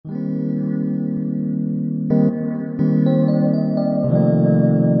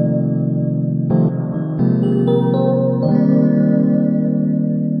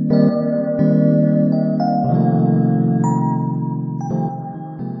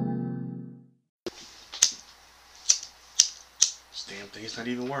think it's not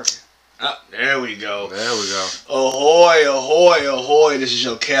even working. Ah, there we go. There we go. Ahoy, ahoy, ahoy. This is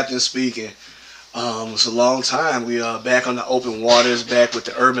your captain speaking. It's a long time. We are back on the open waters, back with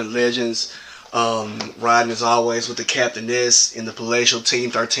the urban legends. Riding as always with the captainess in the Palatial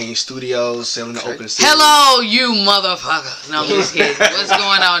Team 13 studios, selling the open season. Hello, you motherfucker. No, I'm just kidding. What's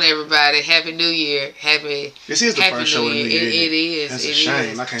going on, everybody? Happy New Year. This is the first show of the New Year. It is. That's a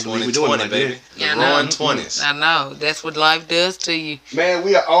shame. I can't believe we're doing it like baby. that. The roaring 20s. I know. That's what life does to you. Man,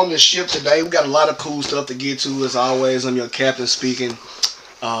 we are on the ship today. We got a lot of cool stuff to get to as always. I'm your captain speaking.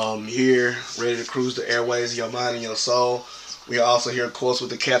 Here, ready to cruise the airways of your mind and your soul. We are also here, of course,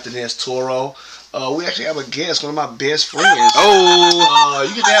 with the captainess Toro. We actually have a guest, one of my best friends. Oh,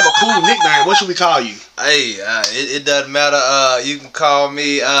 you get to have a cool nickname. What should we call you? Hey, it doesn't matter. You can call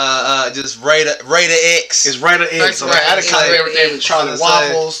me just Raider X. It's Raider X. So I had to call everything with Charlie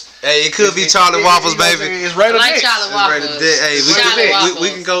Waffles. Hey, it could be Charlie Waffles, baby. It's Raider I like X. Charlie Waffles. Hey,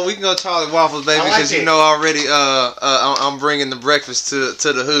 we can go Charlie Waffles, baby, because you know already. I'm bringing the breakfast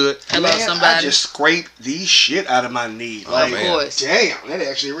to the hood. Hello, Man, somebody. I just scraped the shit out of my knee. Like, of course. Damn, that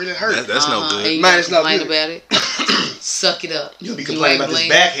actually really hurt. That's no good. And you Man, it's no complain good. about it. Suck it up. You'll be complaining about this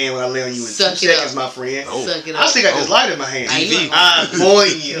backhand when I lay on you in 2 seconds, my friend. Suck it up. I still got this light in my hand. I boy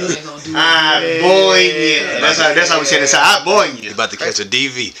you. I boy you. That's how we say this. I boy you. You about to catch a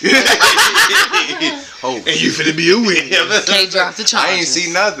DV. And you finna be a witness. Can't drop the charges. I ain't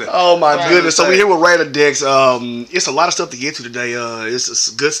see nothing. Oh my goodness. So we're here with Raider Dex. It's a lot of stuff to get to today. It's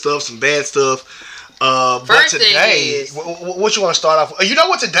good stuff, some bad stuff. But First today, thing is, what you want to start off with? You know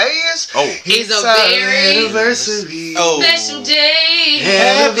what today is? Oh. It's a our very anniversary. special day.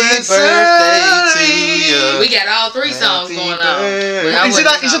 Happy birthday to you. We got all 3 songs going on. But I Is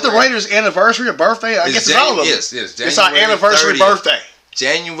wasn't it the Raiders' anniversary or birthday? I guess it's all of them. Yes. It's our anniversary 30th. birthday.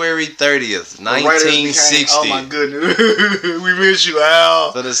 January 30th, The Raiders became- 1960. Oh my goodness. We miss you,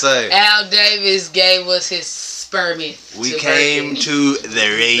 Al. So to say, Al Davis gave us his spermie. we came to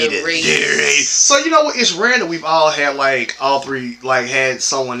the Raiders. So you know what? It's rare that we've all had all three had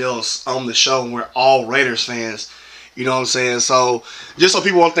someone else on the show and we're all Raiders fans. You know what I'm saying? So just so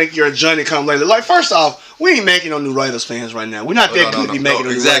people won't think you're a Johnny come lately. Like first off, we ain't making no new Raiders fans right now. We're not that good to be making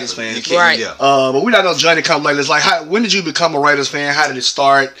no new Raiders fans. Right. Yeah. But we're not no Johnny come lately. It's like when did you become a Raiders fan? How did it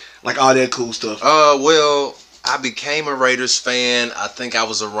start? Like all that cool stuff. Well, I became a Raiders fan. I think I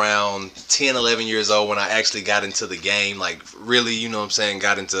was around 10, 11 years old when I actually got into the game. Like, really, you know what I'm saying,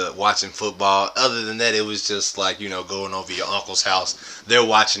 got into watching football. Other than that, it was just like, going over your uncle's house. They're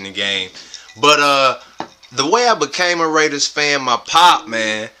watching the game. But the way I became a Raiders fan, my pop,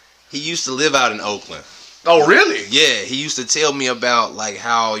 man, he used to live out in Oakland. Oh, really? Yeah, he used to tell me about like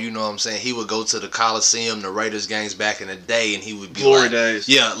how, you know what I'm saying, he would go to the Coliseum, the Raiders games back in the day, and he would be Glory like, days.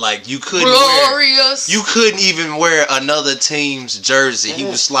 yeah, like you couldn't Glorious. you couldn't even wear another team's jersey. He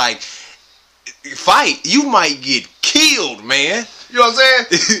was like, fight, you might get killed, man. You know what I'm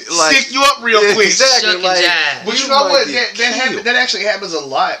saying? Like, stick you up real quick. Exactly. Shuck and Like, jive. But you know what? might get That actually happens a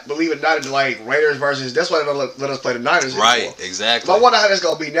lot. Believe it or not, in Raiders versus. That's why they don't let us play the Niners anymore. right, exactly. But I wonder how that's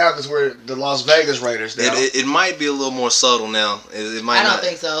gonna be now because we're the Las Vegas Raiders now. It might be a little more subtle now. It might I don't not.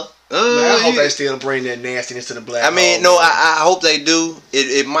 think so. Man, I hope they still bring that nastiness to the black. I mean, hole, no, man. I hope they do.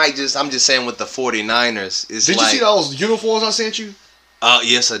 It might just. I'm just saying with the 49ers. It's Did like, you see those uniforms I sent you?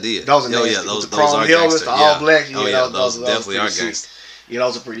 Yes, I did. Those are nasty. yeah, With those the chrome are helmets, gangster. the all black. Oh Yeah, yeah, those definitely are pretty sick. gangster. Yeah,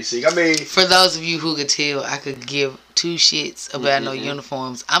 those are pretty sick. I mean, For those of you who could tell, I could give 2 shits about no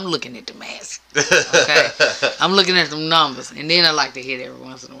uniforms. I'm looking at the mask. Okay? I'm looking at them numbers. And then I like to hit every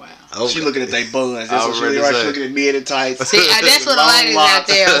once in a while. Okay. she looking at they buns. That's I what she already right. She said. looking at men in tights. See, that's for the Long ladies locks. out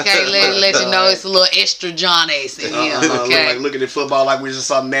there, okay? Let you know it's a little extra Johnny's in here, okay? Looking at football like we're just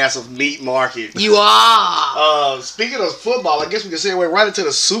some massive meat market. You are. Speaking of football, I guess we can segue right into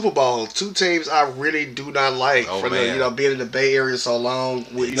the Super Bowl. 2 teams I really do not like. Oh, from man. the, being in the Bay Area so long,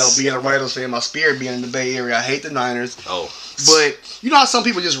 with being a Raiders fan, my spirit being in the Bay Area. I hate the Niners. Oh, But you know how some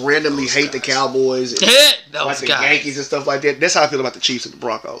people just randomly hate the Cowboys and Those like the guys. Yankees and stuff like that. That's how I feel about the Chiefs and the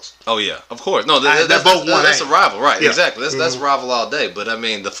Broncos. oh yeah, of course. No, They're that's both one That's A. a rival, right? Yeah. Exactly. That's rival all day. But I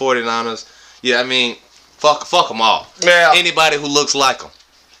mean, the 49ers. Yeah, I mean, fuck them all. Yeah. Anybody who looks like them,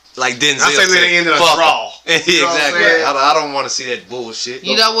 like Denzel. I say let it end in a fuck 'em. draw. Exactly. You know what I'm saying? I don't want to see that bullshit.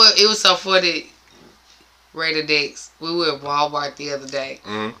 You know what? It was so funny. Raider Dix. We were at Walmart the other day.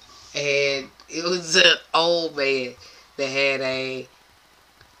 Mhm. And it was an old man that had a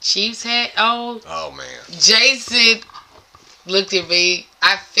Chiefs hat on. Oh man. Jason looked at me.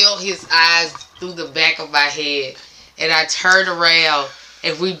 I felt his eyes through the back of my head. And I turned around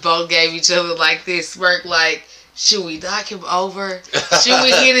and we both gave each other like this smirk like, should we knock him over? Should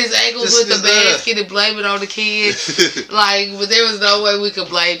we hit his ankles with the basket and blame it on the kids? But there was no way we could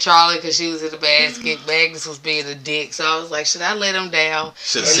blame Charlie because she was in the basket. Magnus was being a dick, so I was like, should I let him down?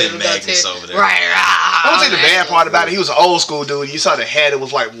 Should have sent Magnus over there. Right. I would say the bad part about it, he was an old school dude. You saw the hat; it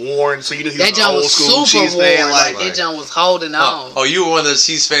was like worn, so you knew he was that an John old was school super Chiefs worn. fan. That John was holding on. Oh, you were one of those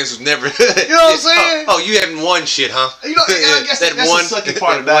Chiefs fans who never. You know what I'm saying? Oh, you haven't won shit, huh? You know, I guess that's the sucky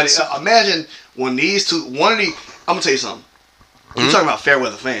part about it. Imagine when these two, I'm gonna tell you something. You're talking about fair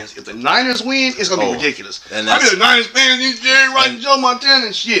weather fans. If the Niners win, it's gonna be ridiculous. And I mean, the Niners fans, these Jerry Rice and Joe Montana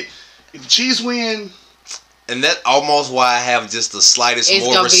and shit. If the Chiefs win, and that's almost why I have just the slightest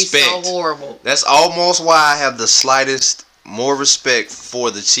more respect. It's gonna be so horrible. That's almost why I have the slightest more respect for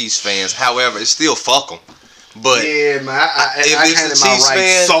the Chiefs fans. However, it's still fuck them. But yeah, man, I it's handed the my Chiefs right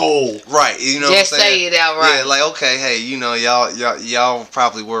fan, soul. Right, you know just what I'm saying? say it outright. Yeah, like, okay, hey, you know, y'all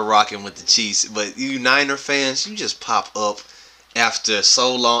probably were rocking with the Chiefs, but you Niner fans, you just pop up after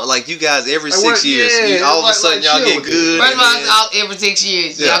so long. Like, you guys, every 6 years, all of a sudden, y'all get good. First of all, every 6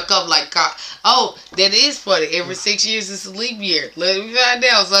 years, Yeah. y'all come like, oh, that is funny. Every 6 years, it's a leap year. Let me find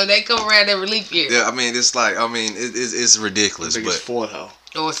out. So they come around every leap year. Yeah, I mean, it's like, it's ridiculous. I think But it's 4 though.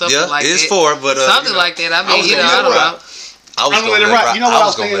 Or something like that. It's 4, but something like that. I mean, I don't know. I'm gonna let it ride. You know what I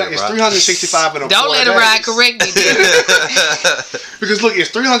was thinking? It's 365 in a quarter. Don't let it ride. Correct me. Because look, it's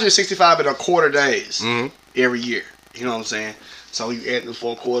 365 in a quarter days Mm-hmm. every year. You know what I'm saying? So you add the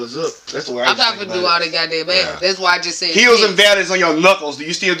 4 quarters up. That's the way I'm not gonna do all that goddamn math. That's why I just said heels and valleys on your knuckles. Do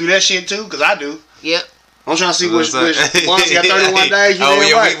you still do that shit too? Because I do. Yep. I'm trying to see which ones you got 31 days. You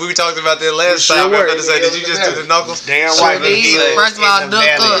right. we talked about that last time. I was going to say, did you just do the knuckles? Damn right. First of all,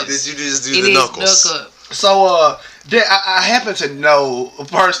 knuckle up. Did you just do the knuckles? Knuck up. So, I happen to know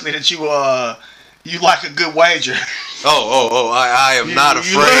personally that you like a good wager. I am not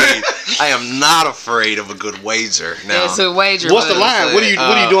afraid. I am not afraid of a good wager. Now, it's a wager. What's the line? What are you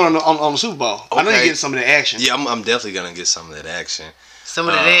doing on the Super Bowl? I know you're getting some of that action. Yeah, I'm definitely gonna get some of that action. Some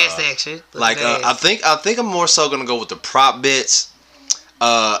of the ass action. I think I'm more so gonna go with the prop bets.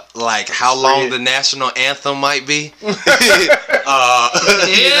 Like how long the national anthem might be. You know what I'm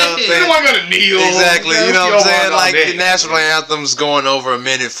saying? You ain't gonna kneel. Exactly. You know what I'm saying? Like the national anthem's going over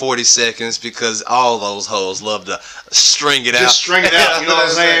 1:40 because all those hoes love to string it out. Just string it out. You know what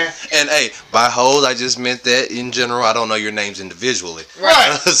I'm saying? And hey, by hoes, I just meant that in general. I don't know your names individually.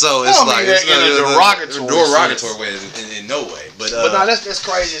 Right. So it's like it's in a derogatory way in no way. But no, that's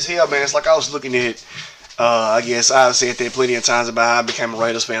crazy as hell, man. It's like I was looking at. I guess I've said that plenty of times about how I became a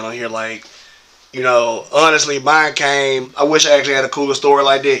Raiders fan on here. Like, you know, honestly, mine came. I wish I actually had a cooler story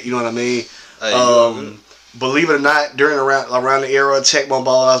like that. You know what I mean? Believe it or not, during around the era of Tecmo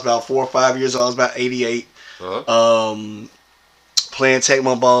Bowl, I was about 4 or 5 years old. I was about 88. Playing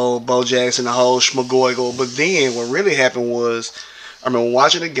Tecmo Bowl, Bo Jackson, the whole schmagoigle. But then what really happened was, I remember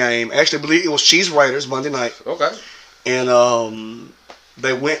watching the game. Actually, I believe it was Chiefs Raiders Monday night. Okay. And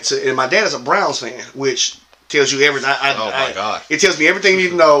they went to, and my dad is a Browns fan, which tells you everything. my God! It tells me everything you need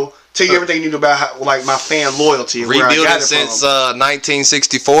to know. Tell you everything you need to know about how, like my fan loyalty. Rebuilding since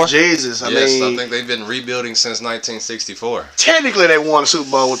 1964. Jesus, I think they've been rebuilding since 1964. Technically, they won the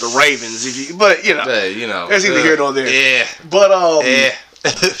Super Bowl with the Ravens, but you know, that's either here nor there. Yeah, but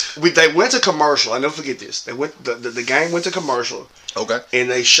they went to commercial. I never forget this. They went the game went to commercial. Okay. And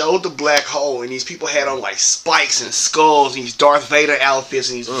they showed the black hole, and these people had on like spikes and skulls, and these Darth Vader outfits,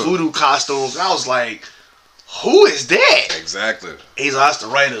 and these voodoo costumes. And I was like, "Who is that?" Exactly. He's like, "It's the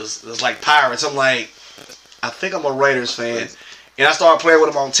Raiders." It's like pirates. I'm like, I think I'm a Raiders fan. And I started playing with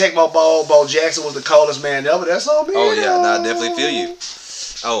him on Tecmo Bowl. Bo Jackson was the coldest man ever. That's all me. Oh yeah, I definitely feel you.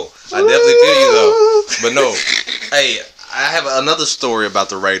 Oh, I definitely feel you though. But no, hey, I have another story about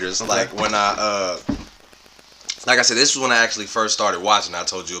the Raiders. Like when like I said, this was when I actually first started watching. I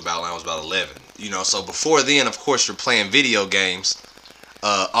told you about when I was about 11. You know, so before then, of course, you're playing video games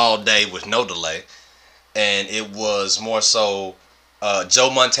all day with no delay, and it was more so Joe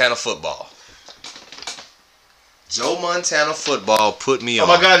Montana football. Joe Montana football put me on.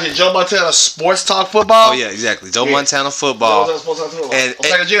 Oh my God, Joe Montana sports talk football? Oh yeah, exactly. Joe Montana football. And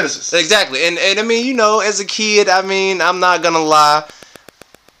Sega Genesis. Exactly. And I mean, you know, as a kid, I mean, I'm not gonna lie.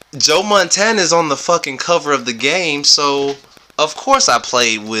 Joe Montana is on the fucking cover of the game, so of course I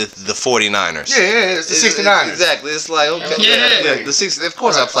played with the 49ers. Yeah, it's the 69ers. Exactly. It's like, okay. Yeah. The 60, of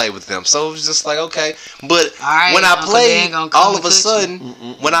course I played with them. So it was just like, okay. But right, when I played, all of a touch sudden,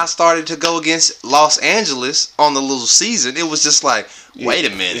 when I started to go against Los Angeles on the little season, it was just like, wait a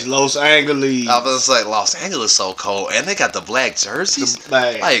minute. It's Los Angeles. I was like, Los Angeles so cold. And they got the black jerseys.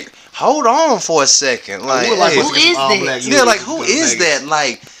 Like, hold on for a second. Like, who is that? Yeah, like, who is that?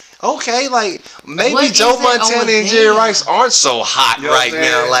 Like, okay, like maybe What Joe is it Montana over and Jerry there? Rice aren't so hot You know what right I'm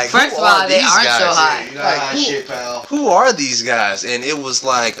now. saying? Like, First who of all, are they these aren't so guys? hot. You know how Like, shit, pal. Who are these guys? And it was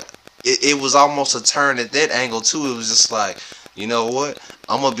like, it was almost a turn at that angle too. It was just like, you know what?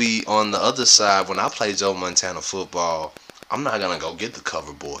 I'm gonna be on the other side when I play Joe Montana football. I'm not gonna go get the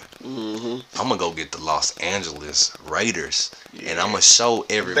cover boy. I'm gonna go get the Los Angeles Raiders, and I'm gonna show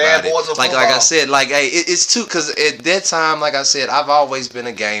everybody. boys of Like I football. said, like hey, it's too because at that time, like I said, I've always been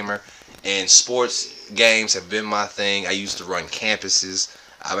a gamer, and sports games have been my thing. I used to run campuses.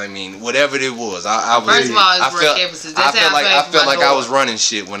 I mean, whatever it was, I was. First of all, it's I run felt, campuses. I That's felt how like I felt felt my like I daughter. was running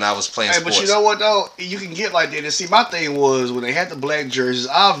shit when I was playing Hey, sports. but you know what though? You can get like that. And see, my thing was when they had the black jerseys.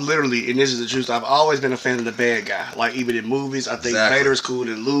 I've literally, and this is the truth, I've always been a fan of the bad guy. Like even in movies, I think Exactly. Vader is cooler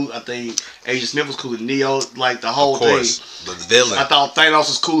than Luke. I think Agent Smith was cooler than Neo. Like the whole Of course, thing. the villain. I thought Thanos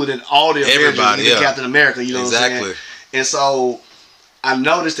was cooler than all the Avengers, Everybody, even yeah. Captain America. You know what I'm Exactly. saying? And so I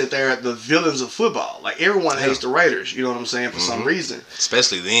noticed that they're the villains of football. Like everyone hates the Raiders. You know what I'm saying? For some reason.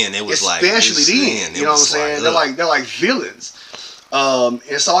 Especially then, it was Especially then, you know what I'm saying? They're like villains. And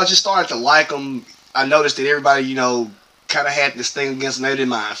so I just started to like them. I noticed that everybody, you know, kind of had this thing against them. They didn't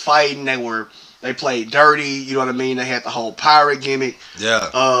mind fighting. They played dirty. You know what I mean? They had the whole pirate gimmick.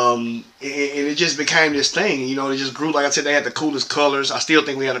 Yeah. And it just became this thing. You know, it just grew. Like I said, they had the coolest colors. I still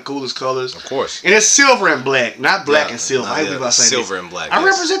think we had the coolest colors. Of course. And it's silver and black, not black Yeah, and silver. no, I ain't yeah, about to say silver that. and black. I yes.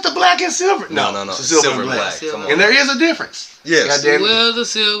 represent the black and silver. No. it's Silver and black. Come on. And there is a difference. Yes. Goddamn it. We wear the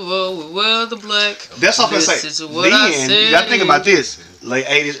silver, we wear the black. That's all I'm This saying. is what I Then, say. you gotta think about this. Late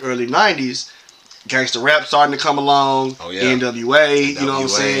 80s, early 90s, gangster rap starting to come along. Oh, yeah. NWA, you know what I'm NWA,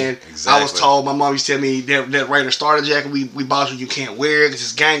 saying? I was exactly. told, my mom used to tell me, that Raider starter jacket we bought you can't wear because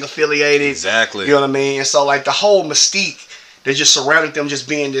it's gang affiliated. Exactly. You know what I mean? And so, like, the whole mystique that just surrounded them just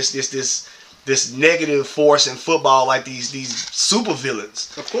being this negative force in football, like these super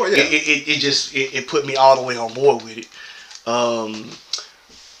villains. Of course, yeah. It put me all the way on board with it.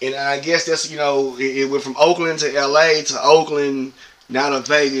 And I guess that's, you know, it went from Oakland to LA to Oakland, now to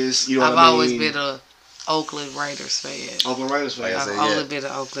Vegas. You know I've what I mean? always been a Oakland Raiders fan. Oakland Raiders fan. Like I I've said, only yeah. been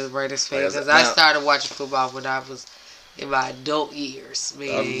an Oakland Raiders fan Like I said, because I now- started watching football when I was in my adult years,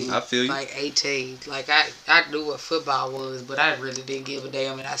 meaning I feel you. like 18. Like I knew what football was, but I really didn't give a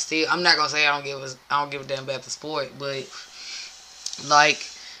damn. And I'm not gonna say I don't give a damn about the sport, but like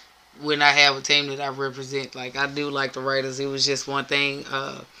when I have a team that I represent, like I do like the Raiders. It was just one thing.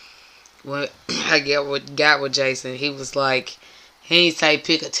 When I got with Jason, he was like, he didn't say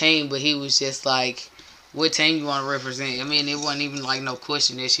pick a team, but he was just like, what team you want to represent? I mean, it wasn't even like no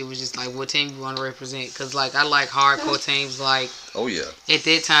question. That shit was just like, what team you want to represent? Because like I like hardcore teams. Like Oh yeah. at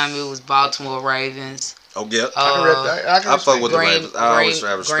that time, it was Baltimore Ravens, Oh yeah. I I fuck with the Green- Ravens. I always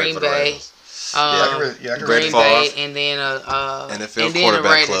have respect Green for the Bay. Ravens. I can Green Brett Bay, Favre. and then NFL and then the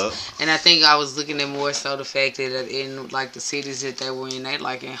quarterback Raiders. club. And I think I was looking at more so the fact that in like the cities that they were in, they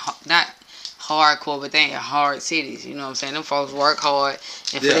like in not hardcore, but they in hard cities. You know what I'm saying? Them folks work hard,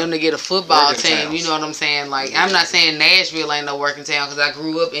 and for Yeah. them to get a football Working team, towns. you know what I'm saying? Like I'm not saying Nashville ain't no working town because I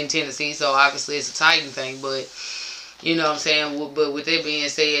grew up in Tennessee, so obviously it's a Titan thing, but. You know what I'm saying? But with that being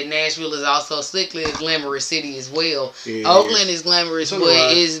said, Nashville is also slickly a glamorous city as well. Yeah. Oakland is glamorous, So but do I.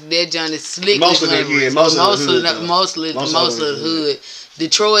 is that John is slickly Most of the- glamorous. yeah, most of the hood, the- though. most of the hood.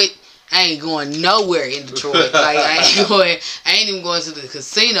 Detroit, I ain't going nowhere in Detroit. Like I ain't even going to the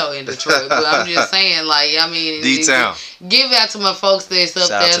casino in Detroit. But I'm just saying, like I mean, D-Town. Give out to my folks that's up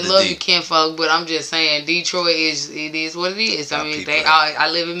Shout out to there. the Love D. you, kinfolk. But I'm just saying, Detroit is what it is. I Our mean, people. I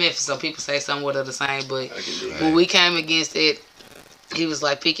live in Memphis, so people say somewhat of the same. But when we came against it, he was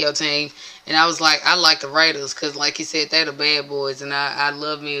like, pick your team. And I was like, I like the Raiders because, like he said, they're the bad boys. And I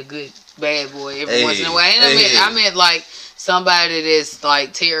love me a good bad boy every once in a while. And I meant like somebody that's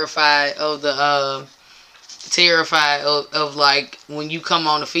like terrified of the, like when you come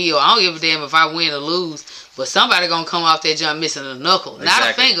on the field. I don't give a damn if I win or lose. But somebody gonna come off that jump missing a knuckle. Not a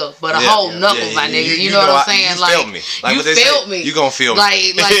Exactly. finger, but a Yeah, whole yeah, knuckle, yeah, my yeah. nigga. You know what I'm saying? You Like, felt me. Like you what they say, felt me. You gonna feel me. Like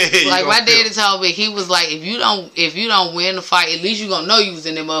You my gonna feel daddy me. told me, he was like, if you don't win the fight, at least you gonna know you was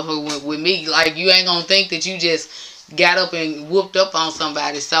in there motherfucker with me. Like you ain't gonna think that you just got up and whooped up on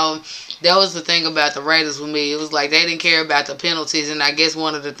somebody. So that was the thing about the Raiders with me. It was like they didn't care about the penalties, and I guess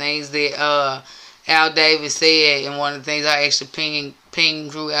one of the things that Al Davis said, and one of the things I actually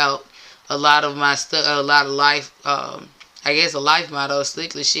pinged throughout a lot of my stuff, a lot of life. I guess a life motto,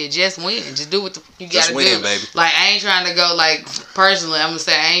 strictly shit. Just win. Just do what you gotta Just win, do. baby. Like I ain't trying to go like personally. I'm gonna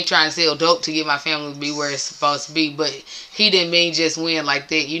say I ain't trying to sell dope to get my family to be where it's supposed to be. But he didn't mean just win like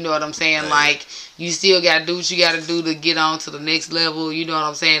that. You know what I'm saying? Like you still gotta do what you gotta do to get on to the next level. You know what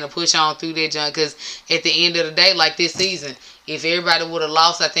I'm saying? To push on through that junk. Cause at the end of the day, like this season, if everybody would have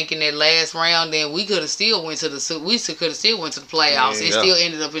lost, I think in that last round, then we could have still went to the playoffs and still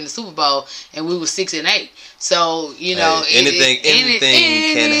ended up in the Super Bowl, and we were 6-8. So anything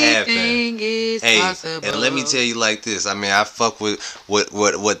can happen. Is possible. And let me tell you like this. I mean, I fuck with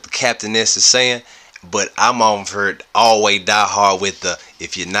what Captain S is saying, but I'm on for it always die hard with the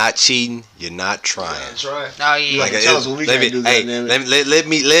if you're not cheating, you're not trying. That's right. Oh yeah. Like, tell us what we can do.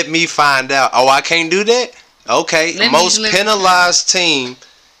 Let me find out. Oh, I can't do that. Okay, most penalized team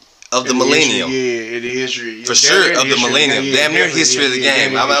of the millennium. In the history. For sure, of the millennium. Damn near history of the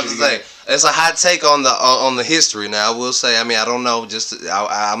game. I'm about to say. It's a hot take on the history. Now, I will say, I mean, I don't know.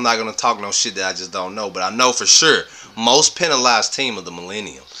 I'm not going to talk no shit that I just don't know. But I know for sure, most penalized team of the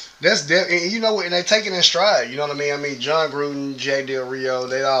millennium. That's and you know what? And they taking in stride. You know what I mean? I mean, John Gruden, Jay Del Rio,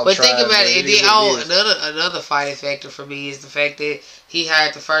 they all. But tried, think about it. Another fighting factor for me is the fact that he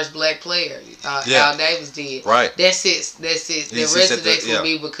hired the first black player. Al Davis did. Right. That's it. The resonates for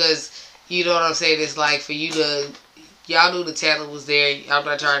me because you know what I'm saying. It's like for you to, y'all knew the talent was there. I'm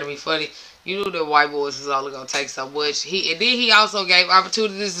not trying to be funny. You knew the white boys was only gonna take so much. He also gave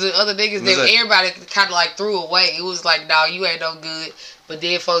opportunities to other niggas that everybody kind of like threw away. It was like, no, you ain't no good. But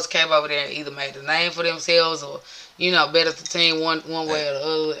then folks came over there and either made a name for themselves or, bettered the team one way or the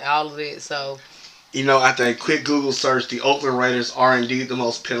other, all of it. So, after a quick Google search, the Oakland Raiders are indeed the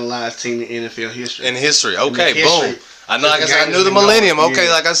most penalized team in NFL history. In history, okay, boom. I know, like I said, I knew the millennium. Okay,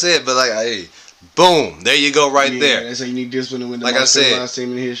 like I said, but like, hey, boom, there you go, right there. That's how you need discipline to win the like most penalized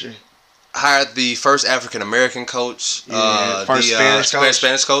team in history. Hired the first African American coach, first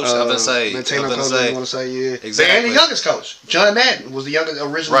Spanish coach. I'm gonna say, exactly. And the youngest coach, John Madden, was the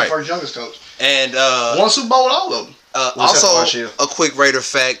first youngest coach. And won Super Bowl with all of them. Also, a quick Raider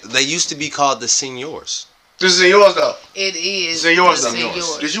fact: they used to be called the Seniors. The Seniors, though. It is.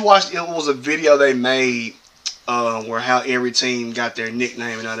 Seniors. Did you watch? It was a video they made where how every team got their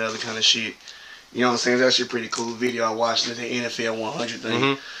nickname and all that other kind of shit. You know what I'm saying? That's actually a pretty cool video. I watched it, the NFL 100 thing.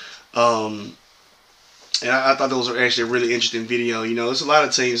 Mm-hmm. And I thought those were actually a really interesting video. There's a lot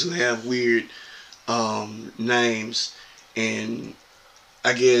of teams who have weird names, and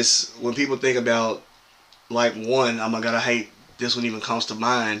I guess when people think about like one, oh my god, I hate this one even comes to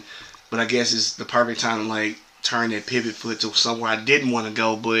mind, but I guess it's the perfect time to like turn that pivot foot to somewhere I didn't want to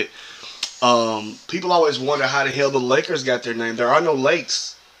go. But people always wonder how the hell the Lakers got their name. There are no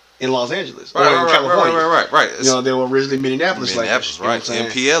lakes in Los Angeles or in California. Right. They were originally Minneapolis Lakers. Right.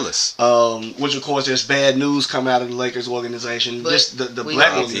 MPLS. Which of course there's bad news coming out of the Lakers organization. But just the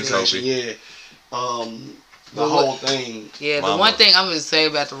black organization. Yeah. The whole thing. Yeah, the one thing I'm gonna say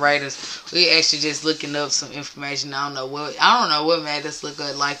about the Raiders, we actually just looking up some information. I don't know what made us look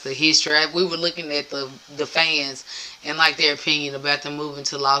at like the history. We were looking at the fans and like their opinion about them moving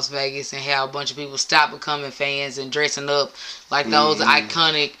to Las Vegas and how a bunch of people stopped becoming fans and dressing up like those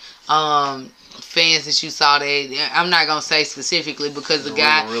iconic fans that you saw. That I'm not gonna say specifically because the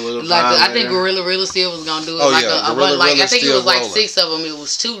guy, I think Gorilla still was gonna do it. I think it was like 6 of them. It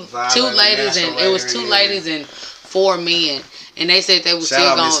was two ladies and 4 men, and they said they was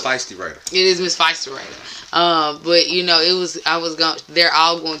still going. Miss Feisty Raider. It is Miss Feisty Raider. But they're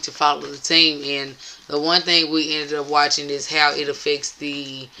all going to follow the team, and the one thing we ended up watching is how it affects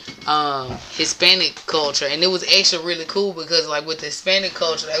the Hispanic culture. And it was actually really cool because like with the Hispanic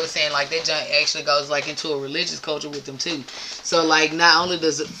culture, they were saying like that junk actually goes like into a religious culture with them too. So like not only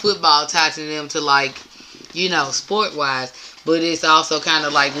does football tie to them to like, sport wise, but it's also kind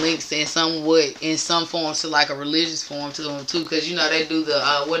of like links in some forms to like a religious form to them too. Because they do the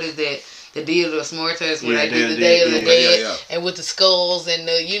what is that? The Dia de los Muertos, when they do the Day of the Dead, and with the skulls and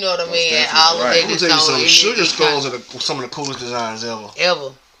the, you know what I mean, and all of that. I'm tell you something. Sugar skulls are some of the coolest designs ever.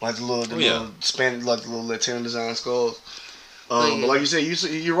 Like the little Spanish, like the little Latino design skulls. But like you said,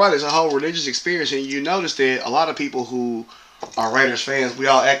 you're right. It's a whole religious experience, and you notice that a lot of people who are Raiders fans, we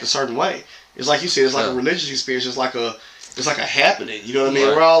all act a certain way. It's like you said, it's like a religious experience. It's like a happening. You know what I mean?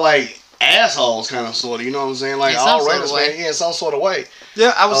 Right. We're all like assholes, kind of, sort of. You know what I'm saying? Like all Raiders fans, in some sort of way.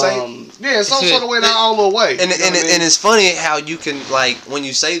 Yeah, I would say. In some sort of way, not all the way. And it's funny how you can, like, when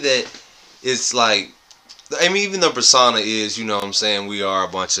you say that, it's like, I mean, even though persona is, you know what I'm saying, we are a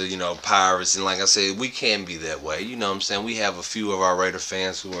bunch of, pirates, and like I said, we can be that way. You know what I'm saying? We have a few of our Raider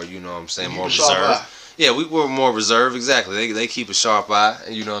fans who are, you know what I'm saying, more reserved. Yeah, we were more reserved, exactly. They keep a sharp eye,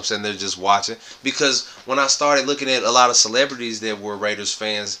 and you know what I'm saying, they're just watching. Because when I started looking at a lot of celebrities that were Raiders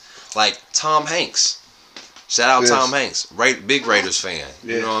fans, like Tom Hanks. Shout out Tom Hanks, big Raiders fan.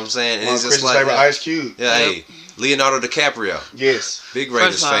 You know what I'm saying? And it's just like favorite Ice Cube. Yeah, hey, Leonardo DiCaprio. Yes, big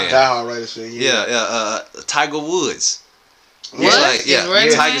Raiders fan. Die-hard Raiders fan. Yeah, Tiger Woods. What? Like,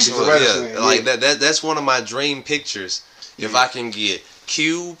 Tiger Woods. Yeah, like that. That's one of my dream pictures. if I can get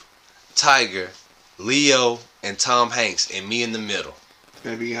Cube, Tiger, Leo, and Tom Hanks, and me in the middle.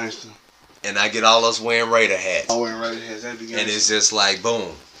 That'd be gangster. And I get all us wearing Raider hats. All wearing Raider hats. That'd be gangster. And it's just like,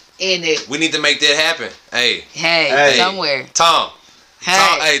 boom. In it. We need to make that happen. Hey, Somewhere. Tom.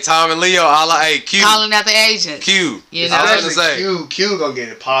 Tom and Leo, Q. Calling out the agents. Q. You know? I was gonna say. Q gonna get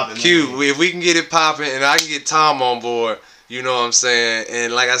it popping. Q, if we can get it popping and I can get Tom on board, you know what I'm saying?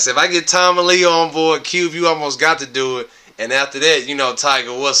 And like I said, if I get Tom and Leo on board, Q, you almost got to do it. And after that, you know,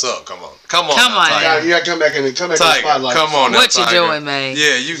 Tiger, what's up? Come on, Tiger. You gotta come back in the spotlight. Come on, now, what Tiger. you doing, man?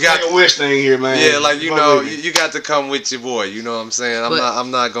 Yeah, you got like a wish thing here, man. Yeah, like you know, you got to come with your boy. You know what I'm saying?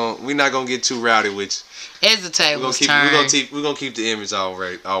 We're not gonna get too rowdy with you. As the tables turn, we're gonna keep the image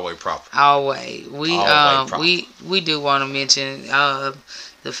always proper. Always. We do want to mention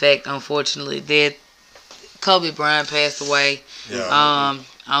the fact, unfortunately, that Kobe Bryant passed away on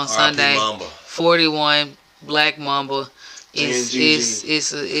Sunday. Mamba. 41, Black Mamba. His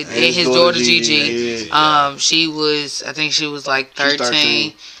daughter Gigi. She was like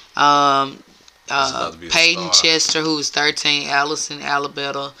 13. Peyton Chester, who was 13. Allison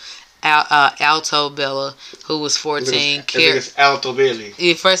Alto Bella, who was 14. It's Alto Belly.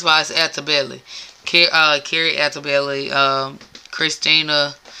 Yeah, first of all, it's Alto Belly. Carrie Alto Belly.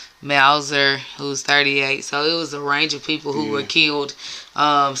 Christina Mauser, who's 38. So it was a range of people who were killed.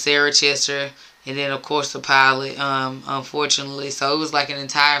 Sarah Chester. And then, of course, the pilot, unfortunately. So it was like an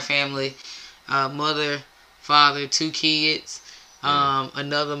entire family. Mother, father, 2 kids.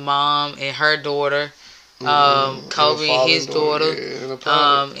 Another mom and her daughter. Kobe and his daughter.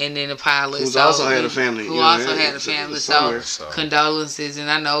 And then the pilot. Who also had a family. So condolences. And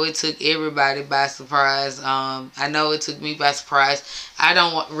I know it took everybody by surprise. I know it took me by surprise. I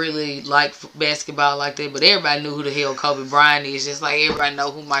don't really like basketball like that, but everybody knew who the hell Kobe Bryant is. Just like everybody know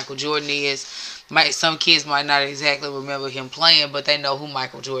who Michael Jordan is. Some kids might not exactly remember him playing, but they know who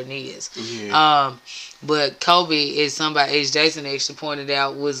Michael Jordan is. Yeah. But Kobe is somebody, as Jason actually pointed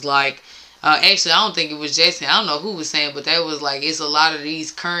out, was like, actually, I don't think it was Jason. I don't know who was saying, but that was like, it's a lot of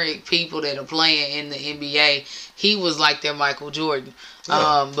these current people that are playing in the NBA. He was like their Michael Jordan.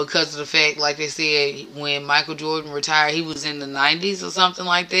 Because of the fact, like they said, when Michael Jordan retired, he was in the 90s or something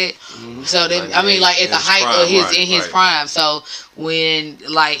like that. So that, I mean, like at the height of his prime. So when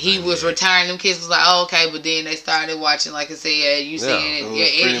like he was retiring, them kids was like, oh, okay. But then they started watching, like I said, you saying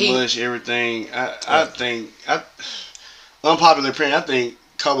it. Pretty much everything. I think unpopular opinion. I think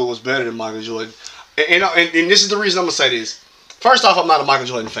Kobe was better than Michael Jordan. And this is the reason I'm gonna say this. First off, I'm not a Michael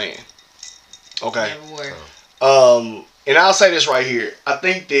Jordan fan. Okay. Never were. And I'll say this right here. I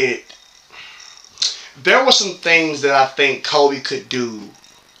think that there were some things that I think Kobe could do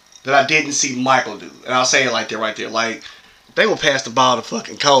that I didn't see Michael do. And I'll say it like that right there. Like, they will pass the ball to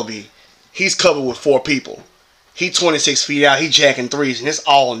fucking Kobe. He's covered with 4 people. He 26 feet out. He jacking threes. And it's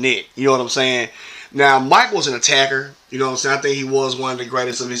all net. You know what I'm saying? Now, Mike was an attacker. You know what I'm saying? I think he was one of the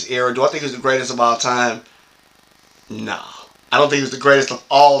greatest of his era. Do I think he was the greatest of all time? No. I don't think he was the greatest of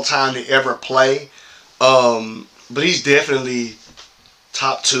all time to ever play. But he's definitely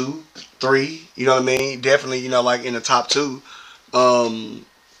top 2, 3. You know what I mean? Definitely, you know, like in the top 2.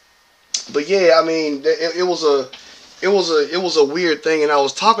 But yeah, I mean, it was a weird thing. And I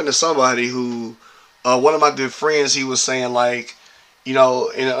was talking to somebody who, one of my good friends, he was saying like, you know,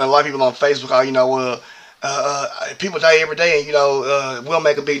 and a lot of people on Facebook are, you know, people die every day, and you know, we'll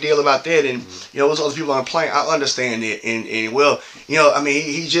make a big deal about that, and you know, there's other people on the plane. I understand it, and well, you know, I mean,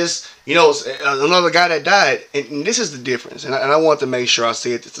 he just, you know, another guy that died, and this is the difference, and I want to make sure I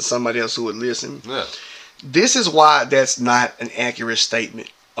said this to somebody else who would listen. Yeah. This is why that's not an accurate statement.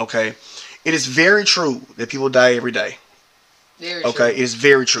 Okay, it is very true that people die every day. Very true. Okay, it's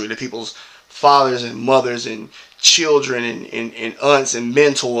very true that people's fathers and mothers and children and aunts and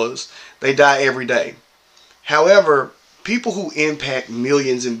mentors, they die every day. However, people who impact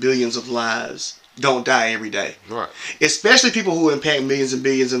millions and billions of lives don't die every day. Right. Especially people who impact millions and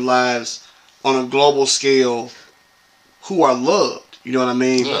billions of lives on a global scale who are loved. You know what I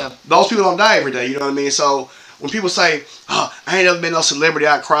mean? Yeah. Those people don't die every day. You know what I mean? So when people say, oh, I ain't never been no celebrity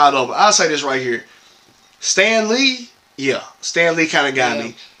I cried over, I'll say this right here. Stan Lee, yeah. Stan Lee kind of got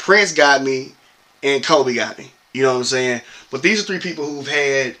me. Prince got me. And Kobe got me. You know what I'm saying? But these are 3 people who've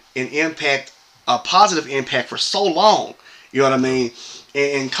had an impact, a positive impact for so long. You know what I mean?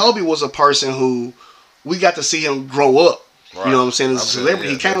 And Kobe was a person who we got to see him grow up. Right. You know what I'm saying? As a celebrity.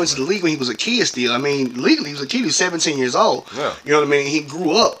 He came into the league when he was a kid still. I mean, legally he was a kid. He was 17 years old. Yeah. You know what I mean? He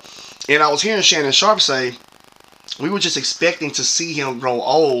grew up. And I was hearing Shannon Sharp say, we were just expecting to see him grow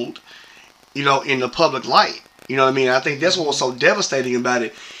old, you know, in the public light. You know what I mean? I think that's what was so devastating about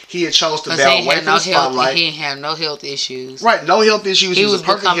it. He had chose to Because bow he away had from no the spotlight. he didn't have no health issues. Right, no health issues. He was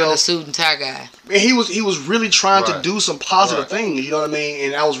perfect becoming health. a suit and tie guy. And he was really trying to Right. do some positive Right. things. You know what I mean?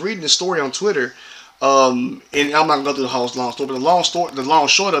 And I was reading the story on Twitter. And I'm not gonna go through the whole long story, but the long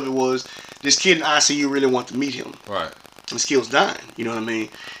short of it was this kid in ICU really wanted to meet him. Right. This kid was dying. You know what I mean?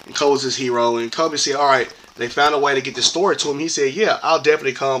 And Kobe was his hero. And Kobe said, "All right, they found a way to get the story to him." He said, "Yeah, I'll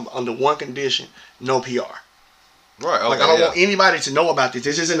definitely come under one condition: no PR. Right. Okay. Like I don't want anybody to know about this.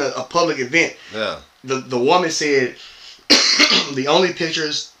 This isn't a public event." Yeah. The woman said the only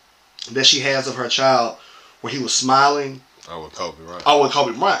pictures that she has of her child where he was smiling. Oh, with Kobe, right? Oh, with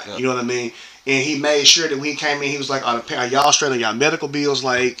Kobe Bryant. Yeah. You know what I mean? And he made sure that when he came in, he was like, "Are y'all straight on y'all medical bills?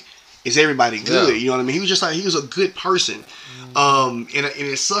 Like, is everybody good?" Yeah. You know what I mean? He was just like, he was a good person. And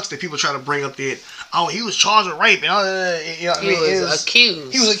it sucks that people try to bring up that, oh, he was charged with rape. And, you know what I He mean? was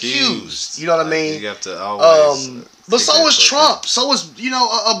accused. He was accused. You know what I mean? You have to always. But take so that was into Trump. So was,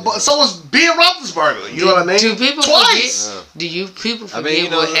 so was Ben Roethlisberger. You know what I mean? Do people Twice. forget? Do you people forget I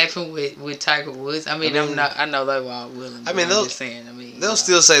mean, what happened with Tiger Woods? I mean, I know they were all willing. I mean, I'm just saying. I mean, They'll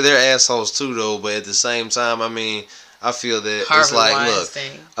still say they're assholes too, though. But at the same time, I mean, I feel that it's like,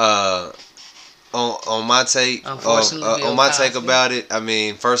 Weinstein. look, on my take, Unfortunately, on my Bill take Cosby. about it. I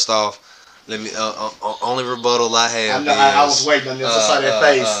mean, first off, let me only rebuttal I have. I was waiting on this. I saw that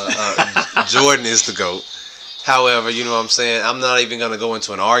face. Jordan is the GOAT. However, you know what I'm saying, I'm not even gonna go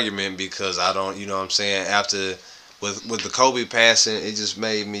into an argument because I don't, you know what I'm saying, after with the Kobe passing, it just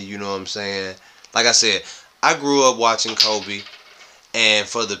made me, you know what I'm saying. Like I said, I grew up watching Kobe, and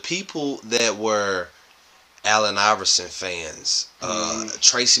for the people that were Allen Iverson fans,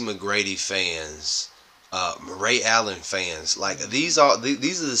 Tracy McGrady fans, Ray Allen fans, like these are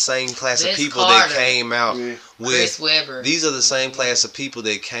the same class of Vince people Carter. that came out Yeah. Chris with. Webber. These are the same class of people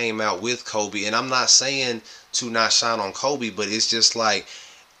that came out with Kobe, and I'm not saying to not shine on Kobe, but it's just like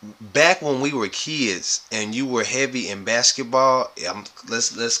back when we were kids and you were heavy in basketball.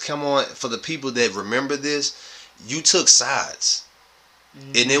 Let's come on, for the people that remember this, you took sides.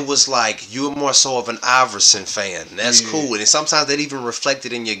 And it was like you were more so of an Iverson fan. And that's cool. And sometimes that even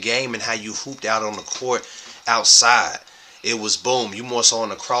reflected in your game and how you hooped out on the court outside. It was boom. You more so on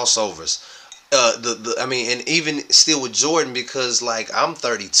the crossovers. I mean, and even still with Jordan, because like I'm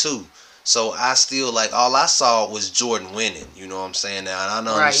 32. So I still like all I saw was Jordan winning. You know what I'm saying? Now and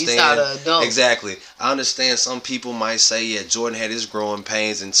I Right, you understand saw the adults. exactly. I understand some people might say, yeah, Jordan had his growing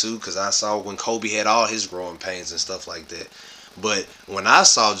pains and too, because I saw when Kobe had all his growing pains and stuff like that. But when I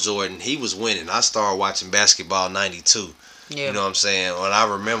saw Jordan, he was winning. I started watching basketball '92. Yeah. You know what I'm saying? When I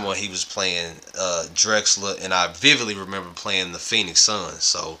remember when he was playing Drexler, and I vividly remember playing the Phoenix Suns.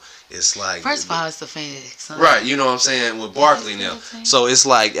 So it's like, First of all, it's the Phoenix Suns. right? You know what I'm saying with Barkley now. So it's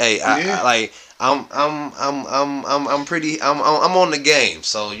like, hey, I'm on the game.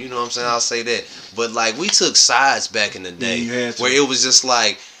 So you know what I'm saying. I'll say that. But like we took sides back in the day, you had to. where it was just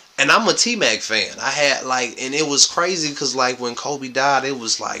like. And I'm a T-Mac fan. I had like, and it was crazy because like when Kobe died, it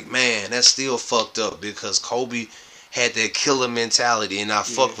was like, man, that's still fucked up because Kobe had that killer mentality, and I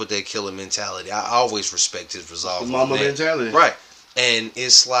fucked with that killer mentality. I always respect his resolve. The mama on that. mentality. Right. And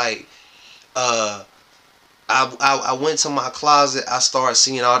it's like, I went to my closet, I started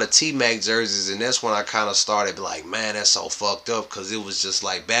seeing all the T-Mac jerseys, and that's when I kind of started like, man, that's so fucked up, because it was just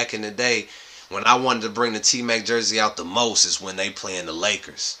like back in the day, when I wanted to bring the T-Mac jersey out the most is when they playing the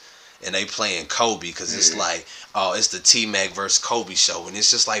Lakers. And they playing Kobe, because it's like, oh, it's the T-Mac versus Kobe show. And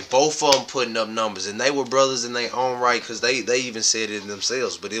it's just like both of them putting up numbers. And they were brothers in their own right, because they even said it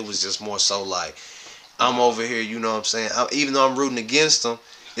themselves. But it was just more so like, I'm over here, you know what I'm saying? Even though I'm rooting against him,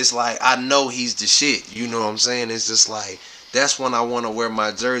 it's like, I know he's the shit. You know what I'm saying? It's just like, that's when I want to wear my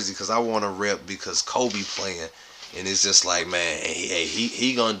jersey, because I want to rep because Kobe playing. And it's just like, man,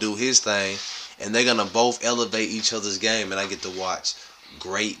 he going to do his thing. And they're going to both elevate each other's game. And I get to watch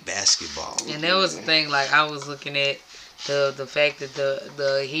great basketball. And that was the thing, like I was looking at the fact that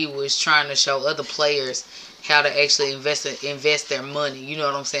the he was trying to show other players how to actually invest their money. You know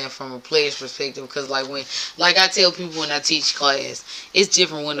what I'm saying, from a player's perspective. Because like I tell people when I teach class, it's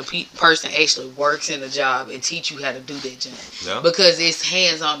different when a person actually works in a job and teach you how to do that job. Yeah. Because it's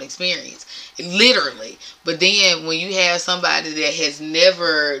hands-on experience, literally. But then when you have somebody that has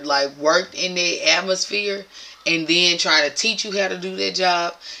never like worked in the atmosphere, and then try to teach you how to do that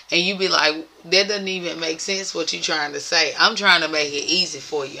job, and you be like, that doesn't even make sense what you're trying to say. I'm trying to make it easy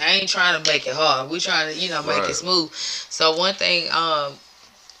for you. I ain't trying to make it hard. We're trying to, make it smooth. So one thing,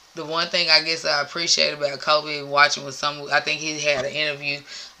 the one thing I guess I appreciate about Kobe watching with I think he had an interview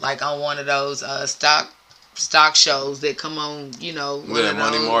like on one of those stock stock shows that come on, you know,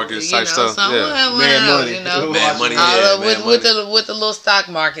 money market type stuff. Mad Money. You know, Mad Money, with the little stock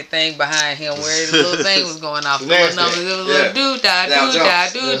market thing behind him, where the little thing was going off. The little numbers, it was a little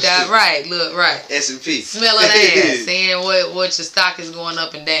doo-dah. Right, look, right. S&P. Smelling ass, saying what your stock is going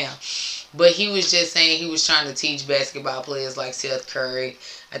up and down. But he was just saying he was trying to teach basketball players like Seth Curry.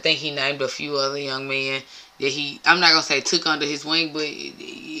 I think he named a few other young men that I'm not going to say took under his wing, but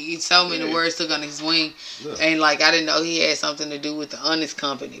so many words took under his wing. Yeah. And like, I didn't know he had something to do with the Honest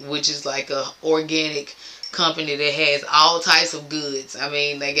Company, which is like a organic company that has all types of goods. I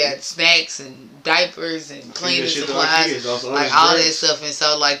mean, they got snacks and diapers and cleaning supplies, like all that stuff. And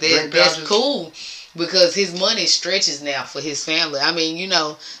so like that's cool. Because his money stretches now for his family. I mean, you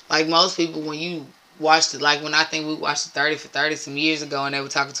know, like most people, when you watched it, like when I think we watched it 30 for 30 some years ago, and they were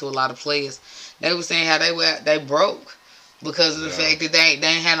talking to a lot of players, they were saying how they broke because of the fact that they ain't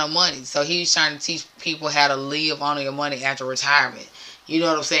had no money. So he's trying to teach people how to live on your money after retirement. You know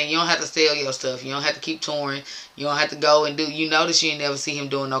what I'm saying? You don't have to sell your stuff. You don't have to keep touring. You don't have to go and do. You notice you ain't never see him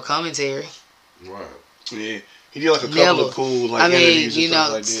doing no commentary. Right. Yeah. He did like a couple of cool interviews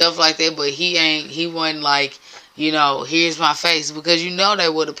and stuff like that, but he wasn't like, you know, here's my face, because you know they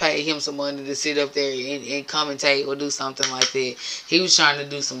would have paid him some money to sit up there and commentate or do something like that. He was trying to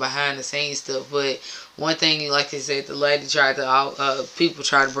do some behind the scenes stuff, but one thing, like I said, the lady people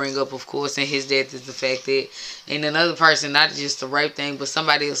try to bring up, of course, in his death is the fact that, and another person, not just the rape thing, but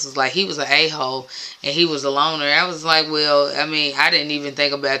somebody else was like, he was an a-hole and he was a loner. I was like, well, I mean, I didn't even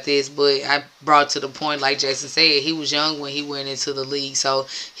think about this, but I brought to the point, like Jason said, he was young when he went into the league, so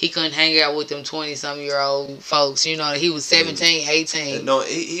he couldn't hang out with them 20-some-year-old folks. You know, he was 17, 18. No,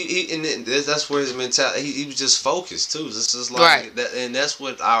 and that's where his mentality. He was just focused too. This is like that, and that's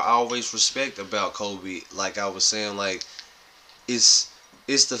what I always respect about Kobe. Like I was saying, like it's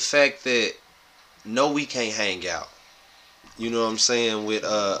the fact that no, we can't hang out. You know what I'm saying, with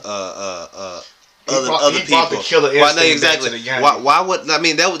other people. The killer exactly. To the game. Why would I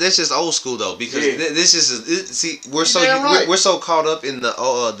mean that's just old school though, because this is we're so caught up in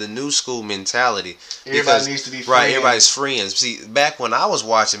the new school mentality. Everybody needs to be friends. Right, everybody's friends. See, back when I was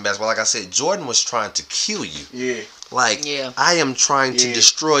watching basketball, like I said, Jordan was trying to kill you. Yeah. Like, I am trying to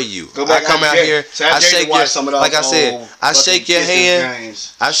destroy you. I come out here, I shake your, like I said, I shake your hand.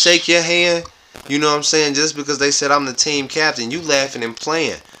 I shake your hand. You know what I'm saying? Just because they said I'm the team captain, you laughing and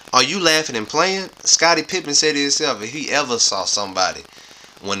playing. Are you laughing and playing? Scottie Pippen said it himself. If he ever saw somebody,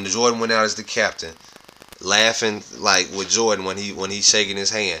 when Jordan went out as the captain, laughing like with Jordan when he's shaking his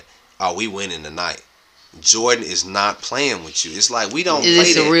hand, are we winning tonight? Jordan is not playing with you. It's like we don't play that.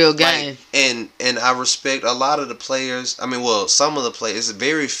 It's a real game. Like, and I respect a lot of the players. I mean, well, some of the players.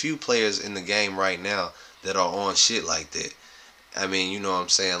 Very few players in the game right now that are on shit like that. I mean, you know what I'm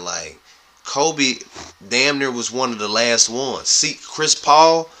saying? Like, Kobe damn near was one of the last ones. See, Chris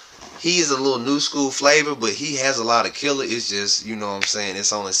Paul, he's a little new school flavor, but he has a lot of killer. It's just, you know what I'm saying,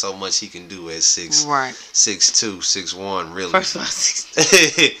 it's only so much he can do at 6'2", 6'1", really. First of all,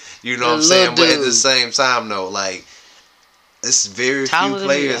 you know what I'm saying? But at the same time, though, like, it's very few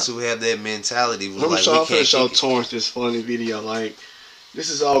players who have that mentality. Let me show Torrance this funny video. Like,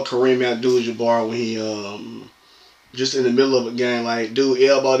 this is all Kareem Abdul-Jabbar when he just in the middle of a game, like, dude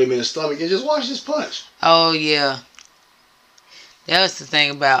elbowed him in the stomach and just watch this punch. Oh, yeah. That was the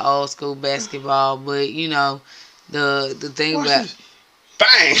thing about old school basketball. But, you know, the thing about...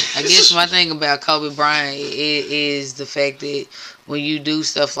 Bang! I guess my thing about Kobe Bryant is the fact that when you do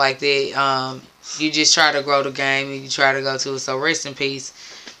stuff like that, you just try to grow the game and you try to go to it. So rest in peace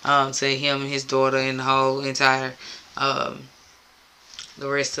to him and his daughter and the whole entire... the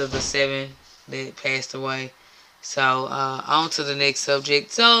rest of the 7 that passed away. So, on to the next subject.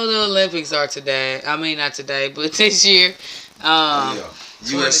 So, the Olympics are today. I mean, not today, but this year.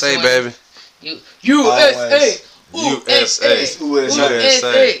 USA, baby. USA. USA.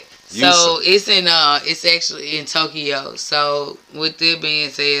 So, it's actually in Tokyo. So, with that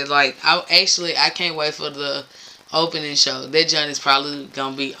being said, like, I can't wait for the opening show. That joint is probably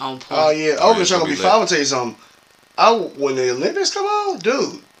going to be on point. Oh, yeah. Opening show going to be fun. I'm going to tell you something. When the Olympics come on,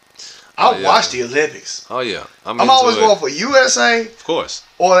 dude. I watch the Olympics. Oh yeah, I'm always going for USA, of course,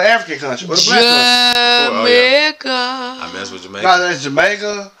 or the African country, or the black country. Jamaica. I mess with Jamaica. No, that's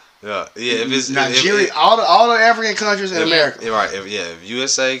Jamaica. Yeah. If it's Nigeria, all the African countries in America. Right. If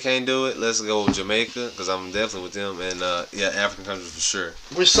USA can't do it, let's go with Jamaica, because I'm definitely with them, and African countries for sure.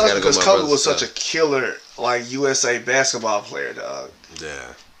 Which sucks because Kobe was such a killer, like, USA basketball player, dog.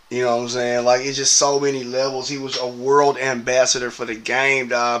 Yeah. You know what I'm saying? Like, it's just so many levels. He was a world ambassador for the game,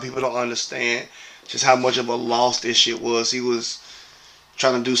 dog. People don't understand just how much of a loss this shit was. He was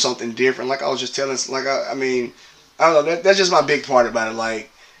trying to do something different. Like I was just telling, like I mean, I don't know. That's just my big part about it. Like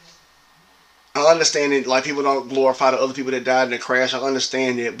I understand it. Like people don't glorify the other people that died in the crash. I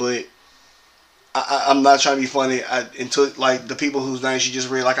understand it, but I'm not trying to be funny. Until like the people whose names you just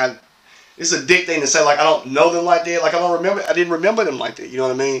read, like it's a dick thing to say. Like I don't know them like that. Like I didn't remember them like that. You know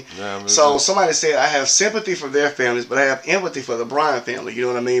what I mean? Yeah, so somebody said I have sympathy for their families, but I have empathy for the Bryant family. You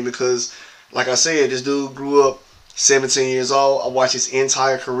know what I mean? Because like I said, this dude grew up 17 years old. I watched his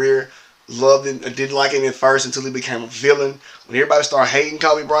entire career. Loved him. I didn't like him at first until he became a villain. When everybody started hating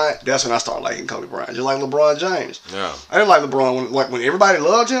Kobe Bryant, that's when I started liking Kobe Bryant. Just like LeBron James. Yeah. I didn't like LeBron when everybody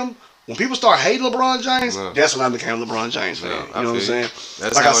loved him. When people start hating LeBron James, that's when I became a LeBron James fan. You know what I'm saying?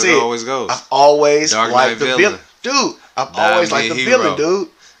 That's like how I said, it always goes. I've always Dark liked the Knight villain. Dude, I've always liked the villain, dude.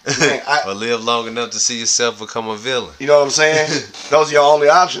 Man, or live long enough to see yourself become a villain. You know what I'm saying? Those are your only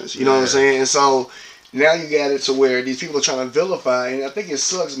options. You know what I'm saying? And so now you got it to where these people are trying to vilify. And I think it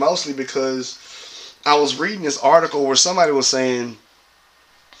sucks mostly because I was reading this article where somebody was saying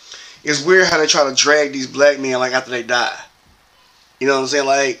it's weird how they try to drag these black men like after they die. You know what I'm saying?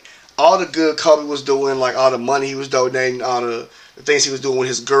 Like all the good Kobe was doing, like all the money he was donating, all the things he was doing with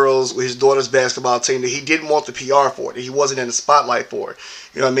his girls, with his daughter's basketball team, that he didn't want the PR for it, that he wasn't in the spotlight for it.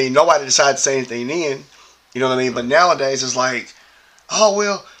 You know what I mean? Nobody decided to say anything then. You know what I mean? But nowadays it's like, oh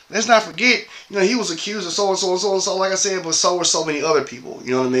well, let's not forget, you know, he was accused of so and so and so and so, like I said, but so were so many other people.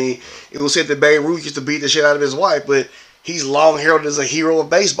 You know what I mean? It was said that Babe Ruth used to beat the shit out of his wife, but he's long heralded as a hero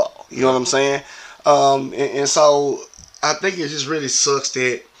of baseball. You know what I'm saying? And so I think it just really sucks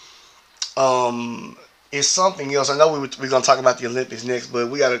that it's something else. I know we're gonna talk about the Olympics next, but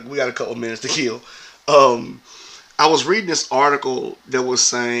we got a couple minutes to kill. I was reading this article that was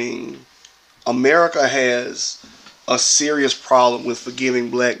saying America has a serious problem with forgiving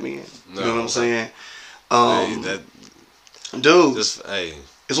black men. You know what I'm saying? Dude, it's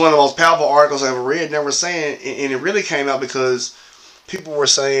one of the most powerful articles I've ever read. Never saying, and it really came out because people were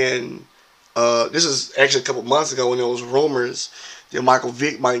saying this is actually a couple months ago when there was rumors that Michael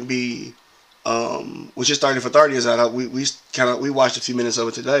Vick might be, which is 30 for 30 is out. We watched a few minutes of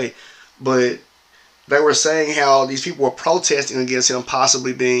it today, but they were saying how these people were protesting against him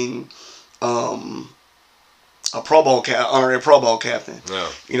possibly being a Pro Bowl honorary Pro Bowl captain. Yeah.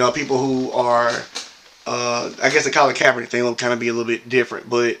 You know, people who are, I guess the Colin Kaepernick thing will kind of be a little bit different,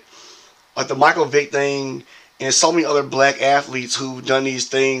 but like the Michael Vick thing and so many other black athletes who've done these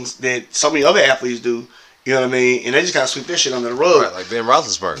things that so many other athletes do. You know what I mean? And they just kind of sweep this shit under the rug. Right, like Ben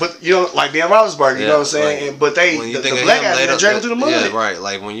Roethlisberger. But, you know, like Ben Roethlisberger, you know what I'm saying? But the black guys, they dragged him through the mud. Yeah, right.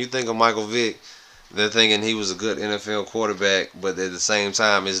 Like, when you think of Michael Vick, they're thinking he was a good NFL quarterback, but at the same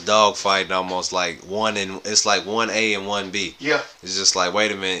time, it's dogfighting almost like it's like 1A and 1B. Yeah. It's just like,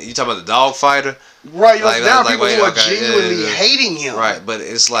 wait a minute. You talking about the dogfighter? Right. You know, there are people who are genuinely hating him. Right. But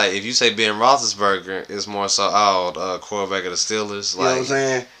it's like, if you say Ben Roethlisberger, it's more so, quarterback of the Steelers. You know what I'm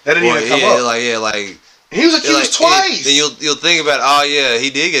saying? That didn't even come up. Like, he was accused twice. Then you'll think about, he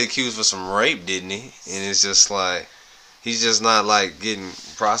did get accused for some rape, didn't he? And it's just like, he's just not like getting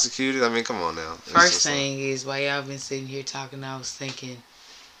prosecuted. I mean, come on now. First thing is, while y'all been sitting here talking, I was thinking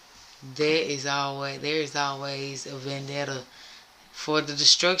there is always a vendetta for the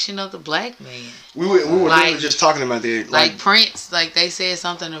destruction of the black man. We were just talking about that. Like Prince, like they said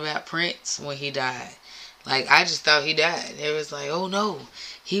something about Prince when he died. Like I just thought he died. It was like, oh no,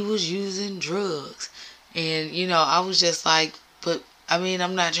 he was using drugs. And, you know, I was just like, but, I mean,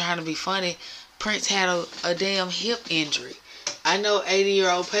 I'm not trying to be funny. Prince had a damn hip injury. I know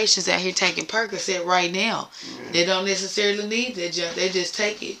 80-year-old patients out here taking Percocet right now. Mm-hmm. They don't necessarily need that junk. They just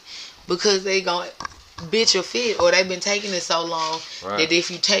take it because they going to bitch or fit, or they've been taking it so long that if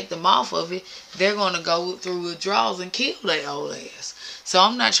you take them off of it, they're going to go through withdrawals and kill their old ass. So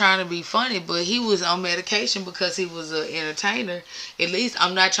I'm not trying to be funny, but he was on medication because he was an entertainer. At least,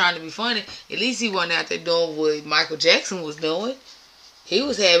 I'm not trying to be funny, at least he wasn't out there doing what Michael Jackson was doing. He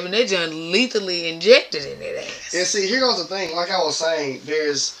was having that junk lethally injected in that ass. And see, here goes the thing. Like I was saying,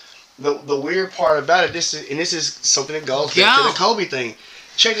 there's the weird part about it. This is something that goes back to the Kobe thing.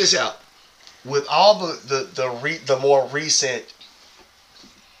 Check this out. With all the more recent,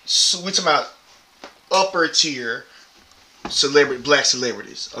 we're talking about upper tier black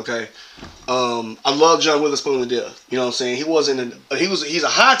celebrities. Okay, I love John Witherspoon to death. You know what I'm saying? He's a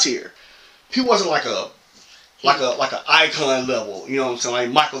high tier. He wasn't like an icon level. You know what I'm saying?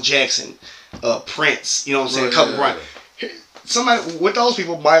 Like Michael Jackson, Prince. You know what I'm saying? Kobe Bryant. Somebody with those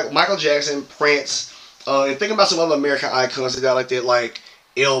people, Michael Jackson, Prince, and think about some other American icons that got like that, like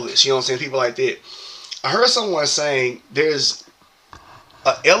Elvis. You know what I'm saying? People like that. I heard someone saying there's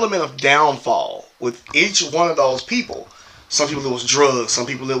an element of downfall with each one of those people. Some people it was drugs. Some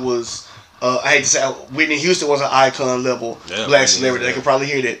people it was. I hate to say Whitney Houston was an icon level black celebrity. They could probably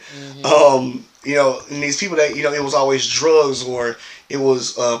hear that. You know, and these people that it was always drugs or it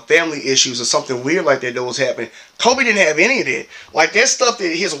was family issues or something weird like that was happening. Kobe didn't have any of that. Like that stuff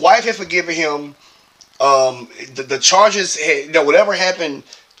that his wife had forgiven him. The charges had, whatever happened.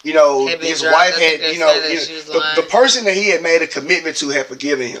 His wife had, the person that he had made a commitment to had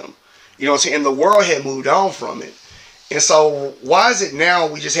forgiven him. You know what I'm saying? And the world had moved on from it. And so why is it now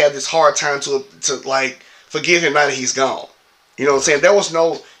we just have this hard time to like forgive him now that he's gone? You know what I'm saying? There was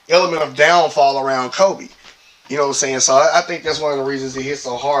no element of downfall around Kobe. You know what I'm saying? So I think that's one of the reasons it hit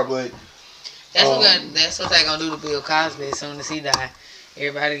so hard. But that's what they gonna do to Bill Cosby as soon as he die.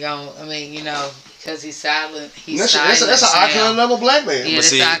 Everybody gonna, because he's silent. He's silent. That's an icon level black man. Yeah, but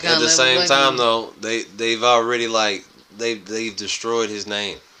see, at the same time though, they've already they've destroyed his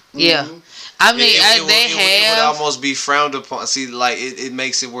name. Yeah. Mm-hmm. It would almost be frowned upon. See, like it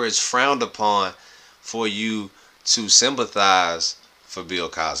makes it where it's frowned upon for you to sympathize for Bill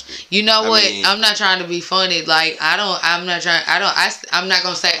Cosby. You know what? I'm not trying to be funny. Like I'm not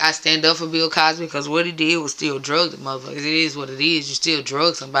gonna say I stand up for Bill Cosby because what he did was still drug the motherfuckers. It is what it is. You still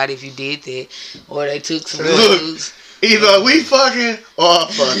drug somebody if you did that, or they took some drugs. Either we fucking or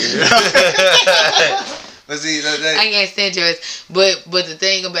fucking. I can't stand yours. But the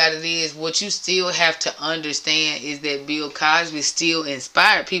thing about it is, what you still have to understand is that Bill Cosby still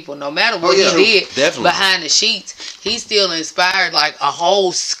inspired people. No matter what he did behind the sheets, he still inspired like a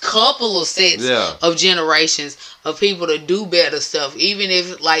whole couple of sets of generations of people to do better stuff. Even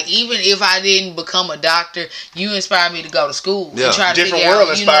if I didn't become a doctor, you inspired me to go to school. And try to different world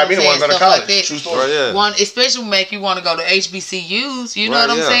inspired me to want to go to college. Like true story. One especially make you want to go to HBCUs. You know what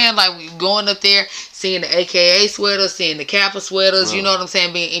I'm saying? Like going up there, seeing the AKA sweaters, seeing the Kappa sweaters. You know what I'm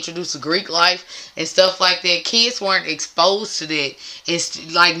saying? Being introduced to Greek life and stuff like that. Kids weren't exposed to that.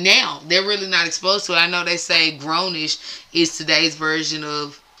 It's like now they're really not exposed to it. I know they say Grownish is today's version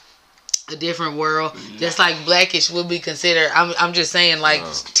of a different world. Just like Blackish would be considered. I'm just saying like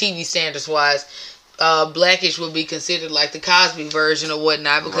TV standards wise. Blackish would be considered like the Cosby version or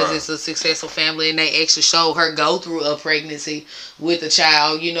whatnot because it's a successful family and they actually show her go through a pregnancy with a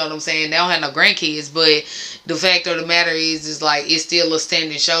child. You know what I'm saying? They don't have no grandkids, but the fact of the matter is like it's still a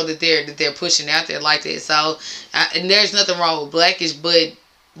standing show that they're pushing out there like that. So and there's nothing wrong with Blackish, but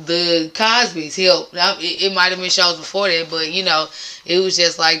the Cosby's helped. It might have been shows before that, but it was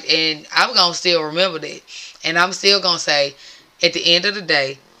just like, and I'm gonna still remember that, and I'm still gonna say, at the end of the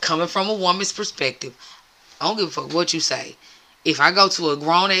day, coming from a woman's perspective, I don't give a fuck what you say. If I go to a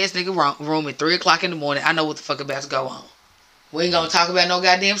grown ass nigga room at 3:00 in the morning, I know what the fuck about to go on. We ain't gonna talk about no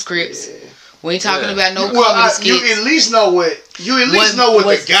goddamn scripts. Yeah. We ain't talking about no comedy skits. You at least know what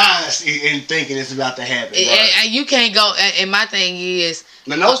the guys in thinking is about to happen. And you can't go. And my thing is,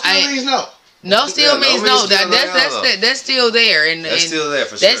 no still means no. No still means no. That's still there, and that's still there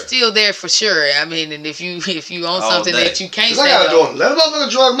for sure. That's still there for sure. I mean, and if you own something that you can't say, let a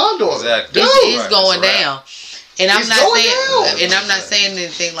motherfucker drug my daughter. Exactly. It's going down, and I'm not saying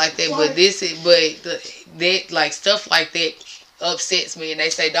anything like that. But that like stuff like that upsets me, and they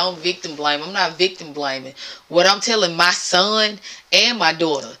say don't victim blame. I'm not victim blaming. What I'm telling my son and my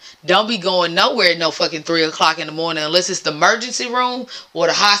daughter, don't be going nowhere at no fucking 3:00 in the morning unless it's the emergency room or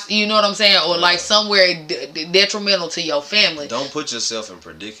the hospital. You know what I'm saying? Or like somewhere detrimental to your family. Don't put yourself in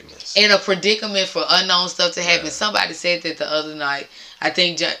predicaments. In a predicament for unknown stuff to happen. Somebody said that the other night. I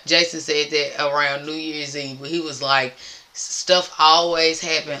think Jason said that around New Year's Eve. But he was like, stuff always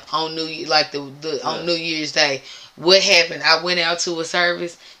happen on New Year, like on New Year's Day. What happened? I went out to a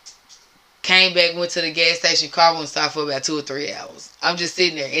service, came back, went to the gas station, car wouldn't stop for about 2 or 3 hours. I'm just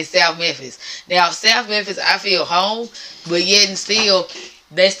sitting there in South Memphis. Now, South Memphis, I feel home, but yet and still,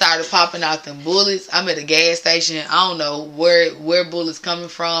 they started popping out them bullets. I'm at a gas station. I don't know where bullets coming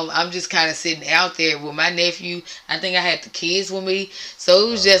from. I'm just kind of sitting out there with my nephew. I think I had the kids with me. So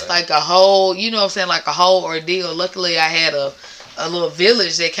it was just like a whole, you know what I'm saying, like a whole ordeal. Luckily, I had a little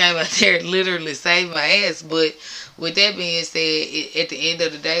village that came out there and literally saved my ass. But with that being said, at the end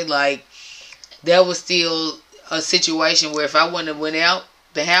of the day, like, that was still a situation where if I wouldn't have went out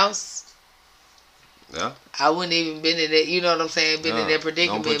the house, I wouldn't even been in that. You know what I'm saying? Been in that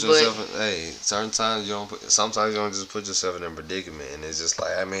predicament. Don't put yourself in. Sometimes you don't. Sometimes you don't just put yourself in a predicament, and it's just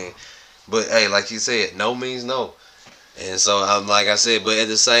like but hey, like you said, no means no, and so like I said, but at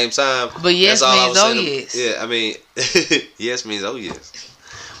the same time, but yes means oh yes. Yeah, yes means oh yes,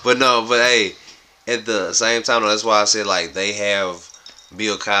 but hey, at the same time, that's why I said like they have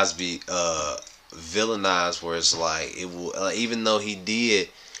Bill Cosby villainized, where it's like it will, even though he did.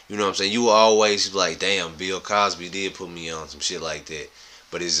 You know what I'm saying? You will always be like, damn, Bill Cosby did put me on some shit like that.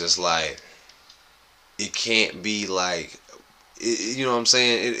 But it's just like, it can't be like, you know what I'm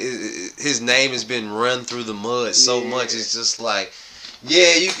saying? His name has been run through the mud so much. It's just like,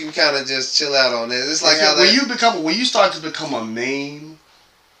 yeah, you can kind of just chill out on this. It's like how when you start to become a meme,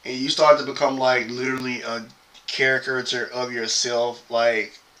 and you start to become like literally a caricature of yourself,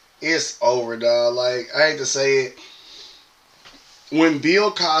 like it's over, dog. Like I hate to say it, when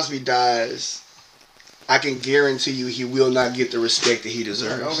Bill Cosby dies, I can guarantee you he will not get the respect that he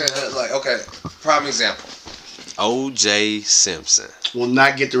deserves. Okay, prime example. O.J. Simpson will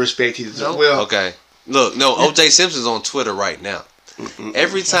not get the respect he deserves. Nope. Well, okay, look, no, O.J. Simpson's on Twitter right now.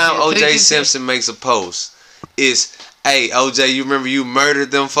 Every time O.J. Simpson makes a post, it's, hey, O.J., you remember you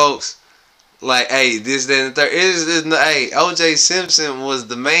murdered them folks? Like, hey, this, that, and the third. Hey, O.J. Simpson was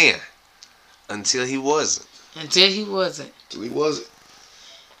the man until he wasn't. Until he wasn't. He wasn't.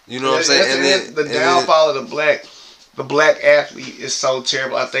 You know what I'm saying? And then the downfall of the black athlete is so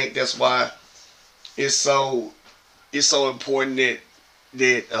terrible. I think that's why it's so important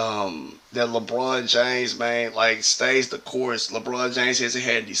that LeBron James, man, like stays the course. LeBron James hasn't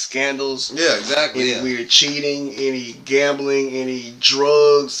had these scandals. Yeah, exactly. Any weird cheating, any gambling, any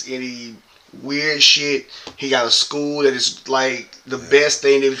drugs, any weird shit. He got a school that is like the best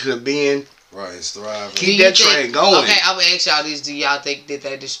thing that it could have been. Right, it's thriving. Keep that train going. Okay, I'm gonna ask y'all this: do y'all think that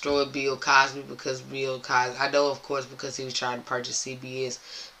they destroyed Bill Cosby because Bill Cosby? I know, of course, because he was trying to purchase CBS,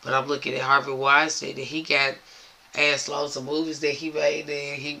 but I'm looking at Harvey Weinstein that he got ass loads of movies that he made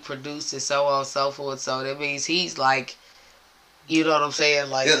and he produced and so on and so forth. So that means he's like, you know what I'm saying?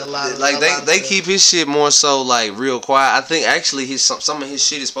 Like a lot of like they keep his shit more so like real quiet. I think actually some of his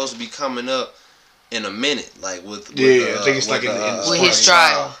shit is supposed to be coming up in a minute, like with I think it's like with his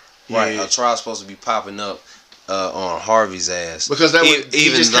trial. Right, a trial's supposed to be popping up on Harvey's ass because that was, he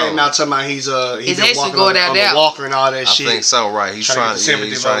just came out talking about he's actually walking going on the walker and all that shit. I think so, right? He's trying to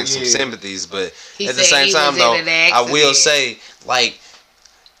get some sympathies, but at the same time though, I will say like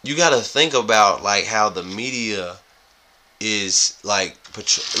you got to think about like how the media is like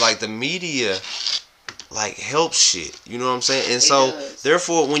the media like helps shit. You know what I'm saying? And so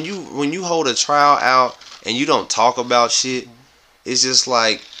therefore, when you hold a trial out and you don't talk about shit. It's just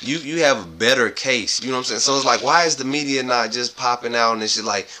like you have a better case, you know what I'm saying? So it's like, why is the media not just popping out and this shit?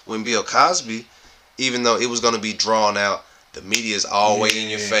 Like when Bill Cosby, even though it was gonna be drawn out, the media is always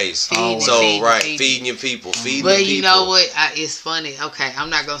in your face. Feeding your people, feeding. But your people. You know what? It's funny. Okay, I'm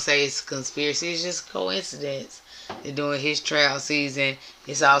not gonna say it's a conspiracy. It's just coincidence. They're doing his trial season.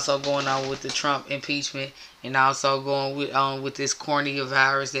 It's also going on with the Trump impeachment. And also going with this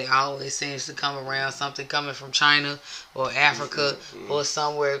coronavirus that always seems to come around, something coming from China or Africa or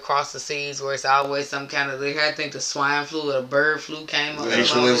somewhere across the seas where it's always some kind of. I think the swine flu or the bird flu came up.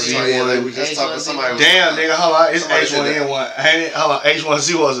 H1Z1. We just talking to somebody. Damn, nigga, hold on. It's H1N1. Hold on,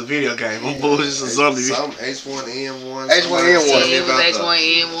 H1Z1 is a video game. I'm bullshit. Some H1N1. H1N1. It was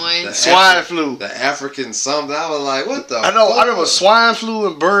H1N1. Swine flu. The African something. I was like, what the? I know. I remember swine flu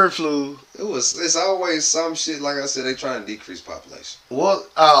and bird flu. It's always some shit. Like I said, they trying to decrease population. What?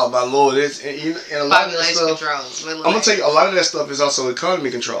 Oh my lord! It's and a lot of that stuff. I'm gonna tell you, a lot of that stuff is also economy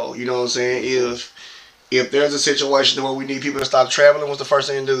control. You know what I'm saying? If there's a situation where we need people to stop traveling, what's the first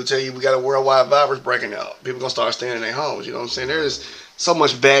thing to do? To tell you we got a worldwide virus breaking out. People gonna start staying in their homes. You know what I'm saying? There's so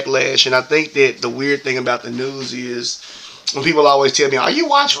much backlash, and I think that the weird thing about the news is when people always tell me, "Oh, you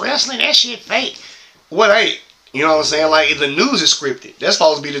watch wrestling? That shit fake." What ain't? You know what I'm saying? Like if the news is scripted, that's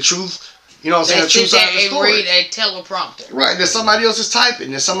supposed to be the truth. You know what I'm saying? The true side of the story. Read a teleprompter. Right. There's somebody else is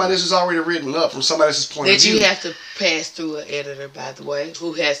typing. There's somebody else who's already written up from somebody else's point of view. That you have to pass through an editor, by the way,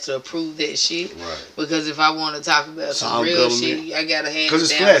 who has to approve that shit. Right. Because if I want to talk about some real shit, I gotta hand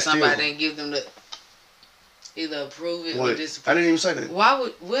it down to somebody and give them the either approve it or disapprove. I didn't even say that. Why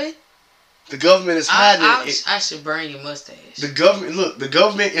would what? The government is hiding it. I should burn your mustache. The government, look, the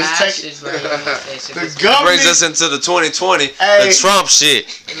government is taking. Burn your mustache. The government brings us into the 2020, the Trump shit.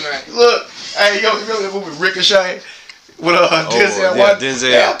 Right. Look, hey, yo, you remember that movie Ricochet? With Denzel Washington?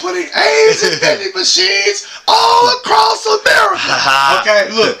 Denzel. They're putting AIDS and vending machines all across America. Okay,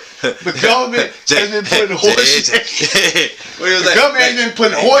 look, the government has been putting horse shit. The government has been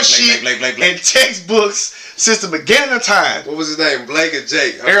putting horse shit in textbooks since the beginning of time. What was his name? Blake or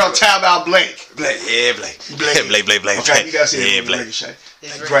Jake? Errol Talbot Blake. Blake. Blake. Okay, you gotta see it. Blake.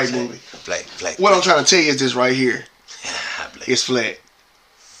 Great movie. Blake. What I'm trying to tell you is this right here. It's flat.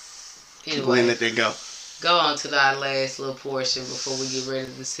 Anyway. Let that go. Go on to our last little portion before we get ready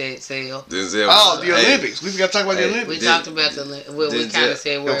to set sail. Denzel. Oh, the Olympics. We forgot to talk about the We Olympics. talked about we kind of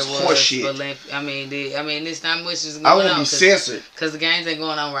said where it was. Horseshit. I mean, it's not much is going I on. won't be censored. Because the games ain't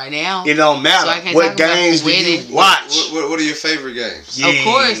going on right now. It don't matter. So I can't What talk about games who do you winning. watch? What are your favorite games? Yeah. Of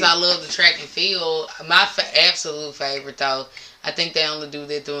course, I love the track and field. My absolute favorite, though, I think they only do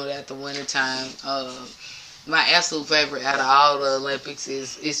that throughout the winter time. My absolute favorite out of all the Olympics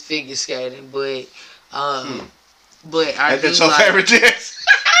is figure skating, but I do That's your like, favorite dance.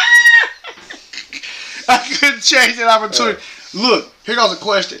 I couldn't change that opportunity. Look, here goes a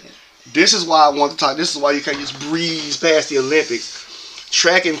question. This is why I want to talk. This is why you can't just breeze past the Olympics.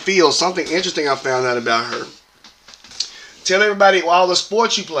 Track and field. Something interesting I found out about her. Tell everybody all the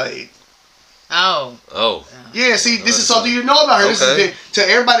sports you played. Oh. Yeah, see, this is something you know about her. This Okay. is tell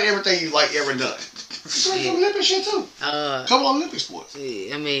everybody everything you like ever done. She played some Olympic shit too. Couple of Olympic sports.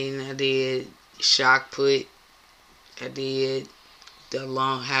 I mean, I did shot put. I did the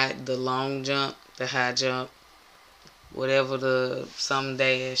long jump, the high jump, whatever some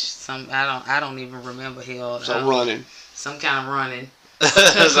dash, I don't even remember hell. So running. Some kind of running.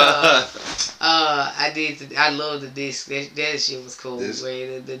 I love the disc. That shit was cool. Disc?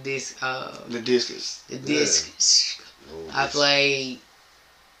 Where the disc. The discus. The disc. I played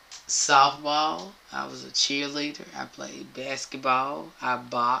softball. I was a cheerleader. I played basketball. I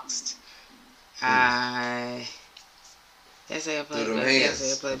boxed. That's how I played.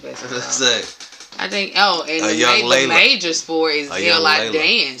 Basketball. I think. Oh, and the major sport is hell like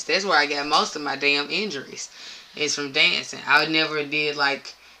dance. That's where I got most of my damn injuries. It's from dancing. I never did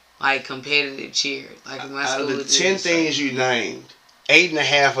like competitive cheer. Like in my Out school. of the 10 things you named,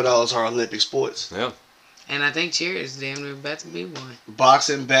 8.5 of those are Olympic sports. Yeah. And I think cheer is damn near about to be one.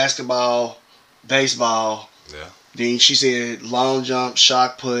 Boxing, basketball, baseball. Yeah. Then she said long jump,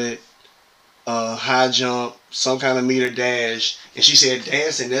 shot put, high jump, some kind of meter dash. And she said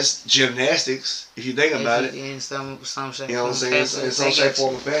dancing, that's gymnastics, if you think about it. In some shape. You know what I'm saying? In some shape,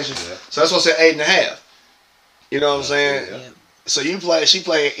 form, or fashion. Yeah. So that's what I said 8.5. You know what I'm saying? Yeah. So she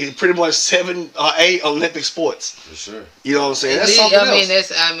played pretty much 7 or 8 Olympic sports. For sure. You know what I'm saying? That's something else.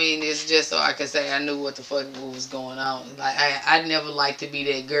 It's just so I can say I knew what the fuck was going on. Like I'd never like to be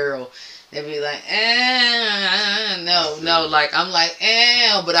that girl. They'd be like, no, like I'm like,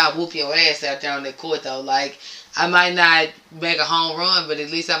 but I whoop your ass out there on the court though. Like I might not make a home run, but at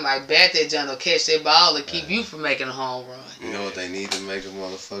least I might bat that jump or catch that ball and keep you from making a home run. You know what they need to make a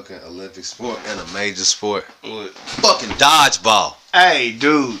motherfucking Olympic sport and a major sport? What? Fucking dodgeball. Hey,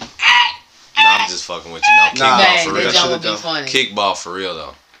 dude. No, I'm just fucking with you. No, kickball Man, for that real. jump would be funny. Kickball for real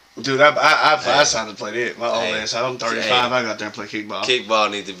though. Dude, I signed to play that. My old Hey. ass. I'm 35. Hey. I got there and play kickball. Kickball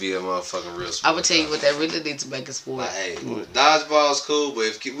need to be a motherfucking real sport. I would tell you what they really need to make a sport. Like, hey, dodgeball is cool, but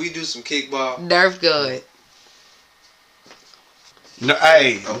if we do some kickball, Nerf gun. No,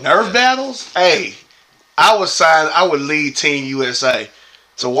 hey, Nerf battles. Hey, I would lead Team USA.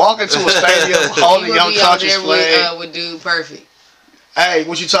 To walk into a stadium holding You your would be out country's there flag. with Dude Perfect. Hey,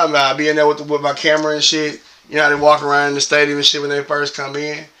 what you talking about? I be in there with my camera and shit. You know how they walk around in the stadium and shit when they first come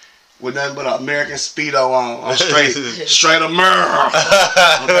in with nothing but an American Speedo on. I'm straight America.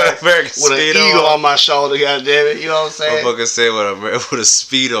 American With an Speedo eagle on. on my shoulder, goddamn it. You know what I'm saying? Motherfucker said with a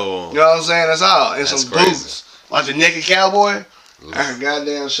Speedo on. You know what I'm saying? That's all. And That's some crazy. boots. Like the naked cowboy. That's a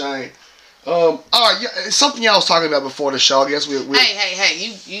goddamn shame. All right, something y'all was talking about before the show. I guess we. Hey!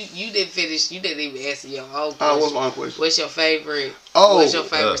 You didn't finish. You didn't even answer your own question. What's my question? What's your favorite? Oh, what's your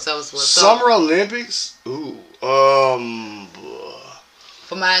favorite summer sport? Summer Olympics. Ooh.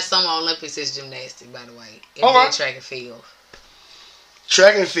 For my Summer Olympics is gymnastics, by the way. And All then right. track and field.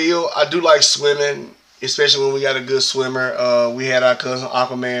 Track and field. I do like swimming, especially when we got a good swimmer. We had our cousin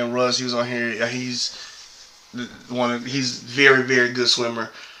Aquaman Russ. He was on here. He's very, very good swimmer.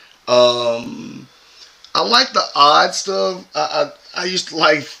 I like the odd stuff. I used to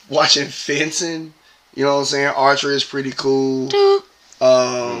like watching fencing. You know what I'm saying? Archery is pretty cool.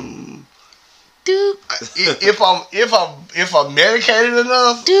 If I'm medicated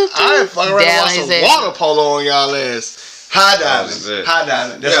enough, I ain't fucking around and watch some water polo on y'all ass. High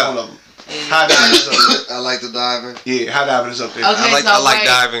diving. That's one of them. High diving is up there. I like the diving. Yeah, high diving is up there. Okay. I like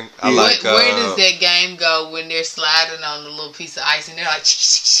diving. I like. Where does that game go when they're sliding on the little piece of ice and they're like,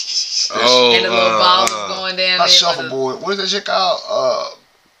 Oh, and the little ball is going down Not there? shuffleboard. What is that shit called?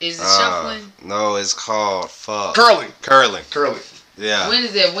 Is it shuffling? No, it's called Curling. Curling. Yeah. When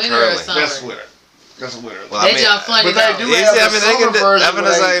is that? Winter or Curling. summer? That's winter. That's a winter. Well, That jump funny But they though. do Yeah, have I the mean, they summer can version I'm gonna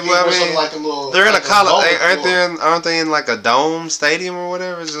where say, they well, I get mean, like a little, they're in a like college. bowling floor. Aren't they in like a dome stadium or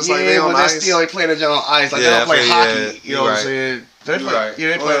whatever? It's just like they Yeah, on but ice. that's still they playing it on ice. Like Yeah, they don't play I feel, hockey. yeah, You know what I'm right. saying? They You're play. right. Yeah,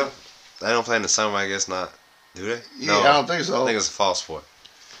 they play. Well, They don't play in the summer, I guess not. Do they? Yeah, No, I don't think so. I think it's a fall sport.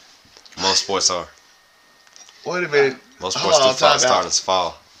 Most sports are. Wait a minute. Most Hold sports on, do fall time out. start as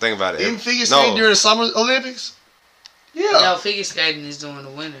fall. Think about it. Even figure skating during the Summer Olympics? Yeah. No, figure skating is during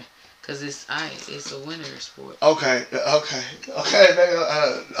the winter. Because it's a winter sport. Okay. I'm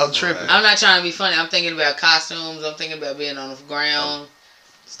tripping. I'm not trying to be funny. I'm thinking about costumes. I'm thinking about being on the ground.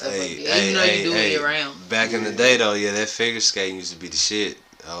 Stuff like that. Even though you do it year round. Back in the day, though, yeah, that figure skating used to be the shit.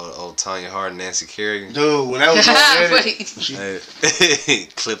 Old Tanya Hart and Nancy Kerrigan. Dude, when that was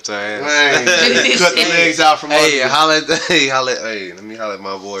clipped her ass. Man, cut the legs out from under. Let me holler at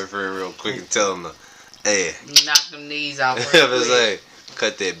my boyfriend real quick and tell him knock them knees off.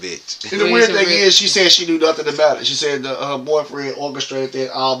 Cut that bitch. And the weird thing is, she said she knew nothing about it. She said her boyfriend orchestrated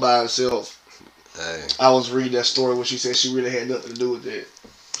that all by himself. Hey. I was reading that story where she said she really had nothing to do with that.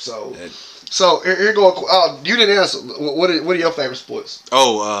 So here go. You didn't answer. What are your favorite sports?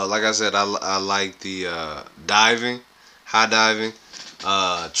 Oh, like I said, I like the diving, high diving,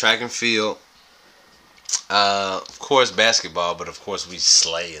 track and field. Of course, basketball, but of course we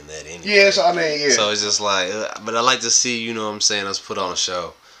slay in that anyway. Yes, I mean, yeah. So it's just like, but I like to see, you know what I'm saying, us put on a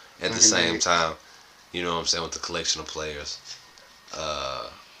show at the same time. You know what I'm saying, with the collection of players.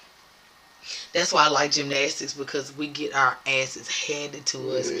 That's why I like gymnastics, because we get our asses handed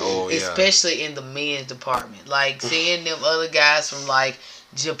to us. Oh, yeah. Especially in the men's department. Like seeing them other guys from like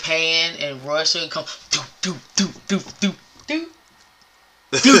Japan and Russia come do.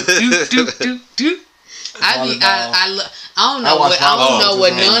 I don't know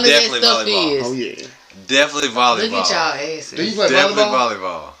what none of that stuff is. Oh yeah. Definitely volleyball. Look at y'all asses. Do you play Definitely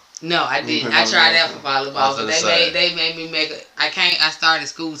volleyball? No, I didn't. I tried out for volleyball, but say. they made me make it. I started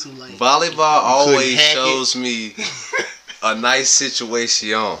school too late. Volleyball always shows me a nice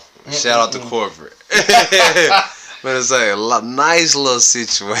situation. Shout out to corporate. But it's like a nice little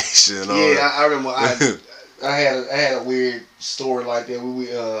situation. Yeah, I remember. I had a weird story like that.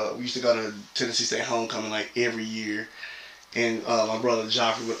 We used to go to Tennessee State homecoming like every year, and my brother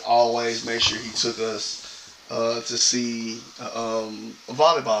Joffrey would always make sure he took us to see a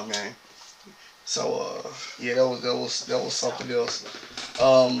volleyball game. So yeah, that was something else.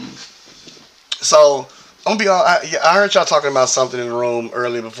 So I'm gonna be honest. I heard y'all talking about something in the room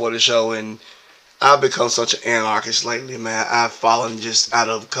earlier before the show, and I've become such an anarchist lately, man. I've fallen just out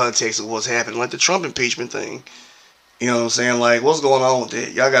of context of what's happening, like the Trump impeachment thing. You know what I'm saying? Like, what's going on with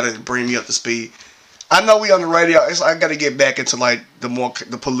that? Y'all got to bring me up to speed. I know we on the radio. I got to get back into like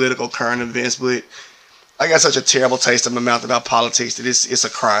the political current events, but I got such a terrible taste in my mouth about politics that it's a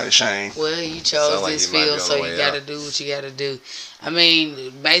crying shame. Well, you chose this field, so you got to do what you got to do. I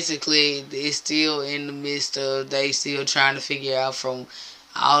mean, basically, it's still in the midst of they still trying to figure out from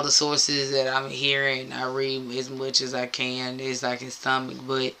all the sources that I'm hearing. I read as much as I can as I can stomach,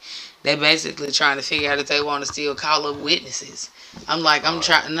 but they basically trying to figure out if they want to still call up witnesses. I'm like, I'm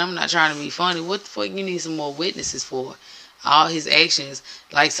not trying to be funny. What the fuck you need some more witnesses for? All his actions.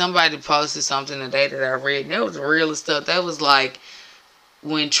 Like somebody posted something today that I read, and that was the realest stuff. That was like,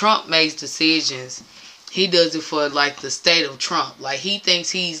 when Trump makes decisions, he does it for like the state of Trump. Like he thinks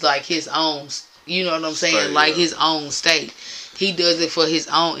he's like his own, you know what I'm saying? State, like his own state. He does it for his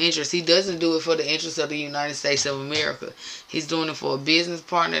own interest. He doesn't do it for the interest of the United States of America. He's doing it for a business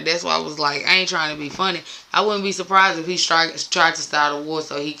partner. That's why I was like, I ain't trying to be funny. I wouldn't be surprised if he tried to start a war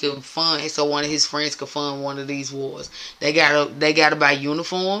so he could fund, so one of his friends could fund one of these wars. They gotta buy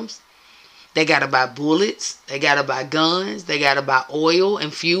uniforms. They gotta buy bullets. They gotta buy guns. They gotta buy oil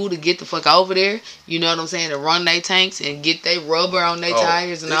and fuel to get the fuck over there. You know what I'm saying? To run their tanks and get their rubber on their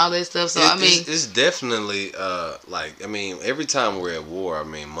tires and all that stuff. So I mean, it's definitely like, I mean, every time we're at war, I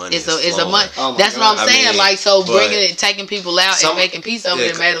mean, money. It's is a money. Oh That's what I'm saying. I mean, like, so but bringing it, taking people out and making peace over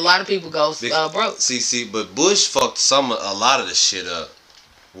it made a lot of people go broke. See, but Bush fucked a lot of the shit up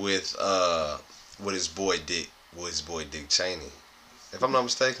with his boy Dick Cheney. If I'm not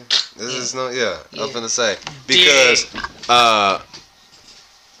mistaken, I'm finna say, because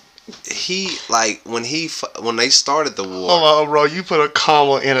he, like, when they started the war. Hold on, bro. You put a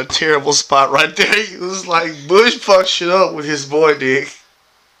comma in a terrible spot right there. It was like Bush fucked shit up with his boy Dick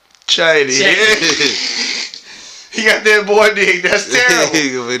Cheney. He got that boy Dick. That's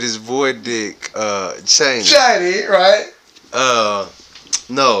terrible. With his boy Dick Cheney. Cheney, right?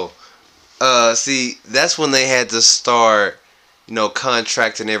 No. See, that's when they had to start,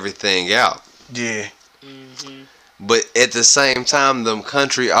 contracting everything out. Yeah. Mm-hmm. But at the same time, the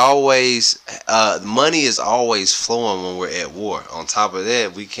country always, money is always flowing when we're at war. On top of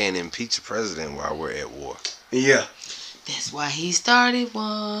that, we can't impeach a president while we're at war. Yeah. That's why he started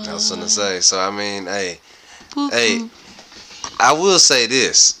one. I was gonna say. So I mean, hey, Boo-boo. I will say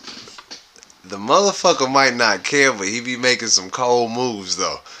this. the motherfucker might not care, but he be making some cold moves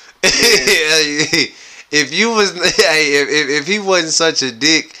though. If you was, if he wasn't such a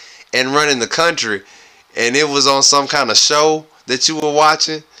dick and running the country, and it was on some kind of show that you were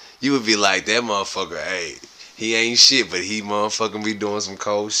watching, you would be like, that motherfucker, hey, he ain't shit, but he motherfucking be doing some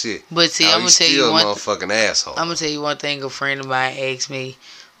cold shit. But see, I'm gonna tell you one motherfucking asshole. I'm gonna tell you one thing. A friend of mine asked me.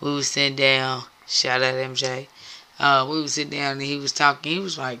 We was sitting down. Shout out MJ. We was sitting down and he was talking. He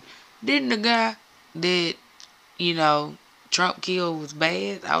was like, "Didn't the guy that Trump killed was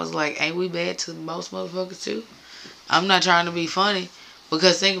bad?" I was like, "Ain't we bad to most motherfuckers too?" I'm not trying to be funny.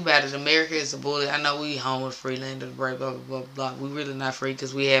 Because think about it, America is a bully. I know we home with Freelander, blah, blah, blah, blah. We really not free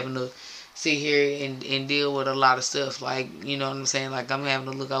because we having to sit here and deal with a lot of stuff. Like, you know what I'm saying? Like, I'm having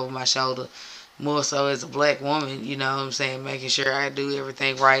to look over my shoulder more so as a black woman, you know what I'm saying? Making sure I do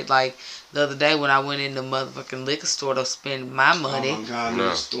everything right. Like, the other day when I went in the motherfucking liquor store to spend my money. Oh, my God,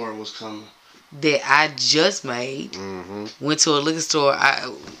 the store was coming. That I just made. Went to a liquor store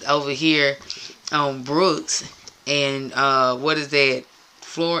over here on Brooks. And, what is that?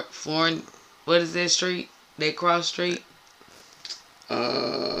 Florin, what is that street? That cross street?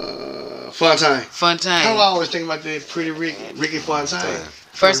 Fontaine. Fontaine. I always think about that pretty Ricky Fontaine.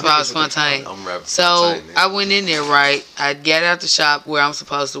 First of all, it's Fontaine. So I went in there, right? I got out the shop where I'm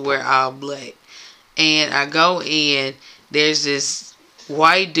supposed to wear all black. And I go in, there's this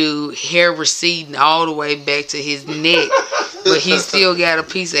white dude, hair receding all the way back to his neck. But he still got a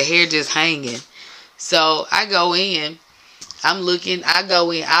piece of hair just hanging. So I go in. I'm looking, I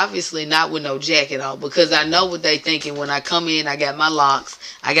go in, obviously not with no jacket on, because I know what they thinking when I come in. I got my locks,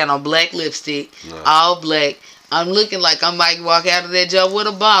 I got on black lipstick, all black. I'm looking like I might walk out of that job with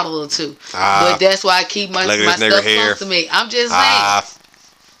a bottle or two. But that's why I keep my stuff close to me. I'm just saying.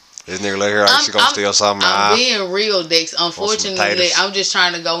 This nigga look here like she gonna steal something. I'm being real, Dex. Unfortunately, I'm just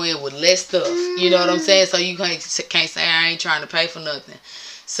trying to go in with less stuff. You know what I'm saying? So you can't say I ain't trying to pay for nothing.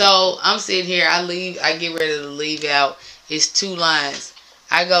 So I'm sitting here, I get ready to leave out. It's 2 lines.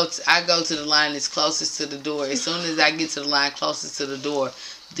 I go to the line that's closest to the door. As soon as I get to the line closest to the door,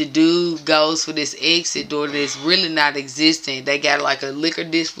 the dude goes for this exit door that's really not existing. They got like a liquor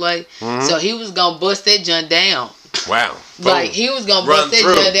display. So he was going to bust that junk down. Wow. Like, he was going to bust that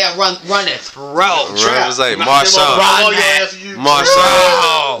junk down, run it through. It was like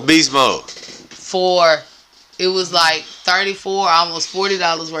Marshall. Beast mode. It was like $34, almost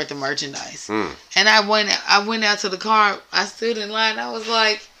 $40 worth of merchandise. And I went out to the car. I stood in line. I was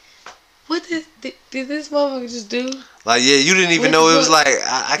like, "What did this motherfucker just do?" Like, yeah, you didn't even know it was like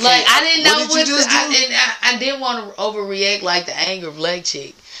I can't. Like, I didn't know what did you just do? I didn't want to overreact like the angry black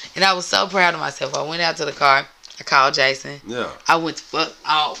chick. And I was so proud of myself. I went out to the car. I called Jason. Yeah. I went to fuck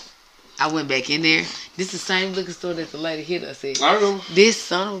off. I went back in there. This is the same liquor store that the lady hit us at. I know. This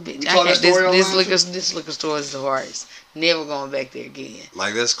son of a bitch. This liquor store is the hardest. Never going back there again.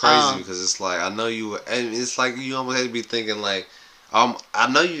 Like, that's crazy because it's like, I know you, and it's like you almost had to be thinking like, I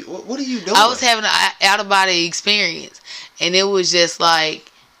know you, what are you doing? I was having an out-of-body experience. And it was just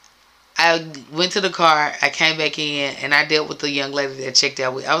like, I went to the car, I came back in, and I dealt with the young lady that checked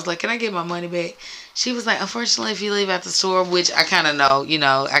out with. I was like, "Can I get my money back?" She was like, "Unfortunately, if you leave out the store," which I kind of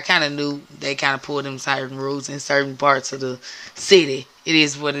know, I kind of knew they kind of pulled them certain rules in certain parts of the city. It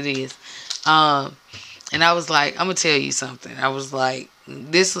is what it is. And I was like, "I'm going to tell you something." I was like,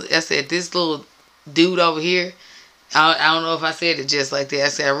 this little dude over here, I don't know if I said it just like that. I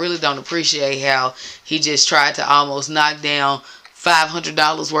said, I really don't appreciate how he just tried to almost knock down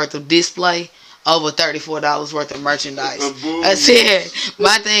 $500 worth of display over $34 worth of merchandise. I said,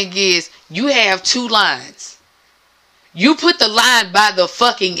 my thing is, you have 2 lines. You put the line by the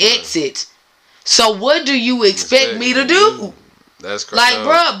fucking exit. So what do you expect me to do? That's crazy. Like,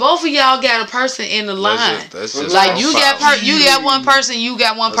 bruh, both of y'all got a person in the line. That's just like, you got one person, you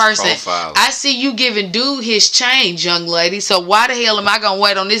got one person. Profiling. I see you giving dude his change, young lady. So why the hell am I gonna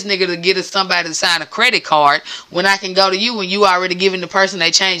wait on this nigga to get us somebody to sign a credit card when I can go to you when you already giving the person they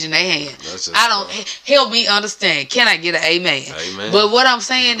change in their hand? I don't help me understand. Can I get an amen? Amen. But what I'm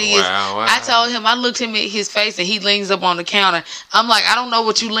saying is, I told him, I looked him in his face and he leans up on the counter. I'm like, I don't know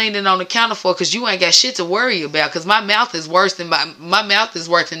what you leaning on the counter for, because you ain't got shit to worry about, because my mouth is worse than my mouth is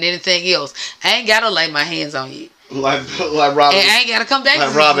worse than anything else. I ain't gotta lay my hands on you. Like Robert. And I ain't gotta come back.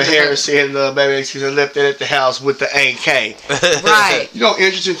 Like Robert Harris said, "Baby, excuse me, left it at the house with the AK." Right.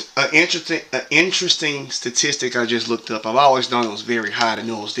 Interesting statistic I just looked up. I've always known it was very high. I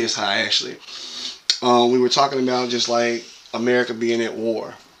knew it was this high actually. We were talking about just like America being at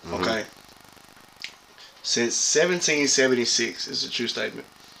war. Okay. Since 1776 is a true statement.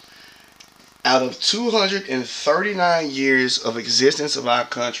 Out of 239 years of existence of our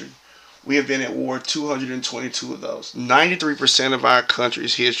country, We have been at war 222 of those. 93% of our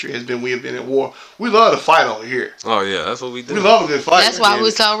country's history has been we have been at war. We love to fight over here. Oh yeah, that's what we do. We love a good fight. That's why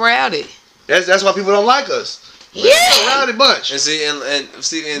we're so rowdy. That's why people don't like us. Yeah. We're a rowdy bunch. And see, and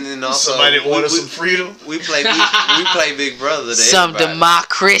then also Somebody wanted some freedom. We play Big Brother. To Some everybody.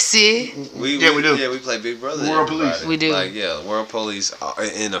 democracy. We do. Yeah, we play Big Brother. World to everybody. police. We do. Like world police are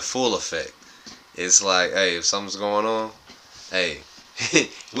in a full effect. It's like, hey, if something's going on, hey,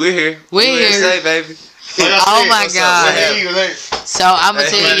 we're here. We're here. USA, baby. Oh my God. Hey, So I'm gonna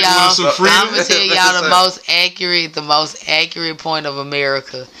tell y'all. some freedom? I'm gonna tell y'all the most accurate point of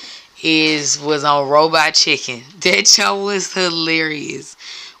America was on Robot Chicken. That show was hilarious.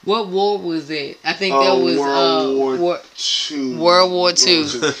 What war was it? I think that was World War II. World War II.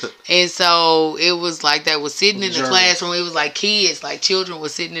 And so it was like they were sitting in the German. classroom. It was like kids, like children were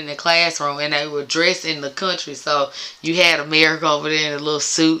sitting in the classroom and they were dressed in the country. So you had America over there in a little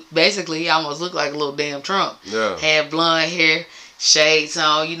suit. Basically, he almost looked like a little damn Trump. Yeah. Had blonde hair, shades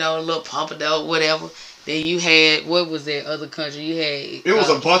on, a little pompadour, whatever. Then you had, what was that other country? You had It was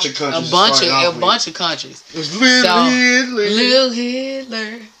a bunch of countries. a bunch of countries. It was Little Hitler. Little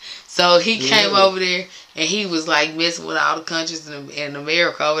Hitler. So he came over there and he was like messing with all the countries in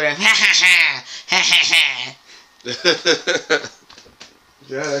America over there.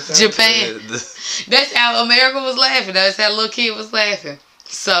 Yeah, that's Japan. That's how America was laughing. That's how little kid was laughing.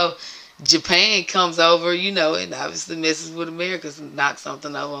 So Japan comes over, and obviously messes with America, knocks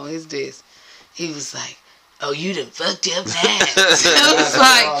something over on his desk. He was like, "Oh, you done fucked up now." I was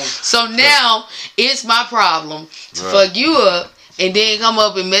like, so now it's my problem to fuck you up and then come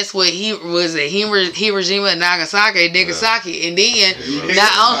up and mess with Hiroshima and Nagasaki, and then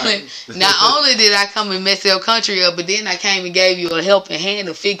not only did I come and mess your country up, but then I came and gave you a helping hand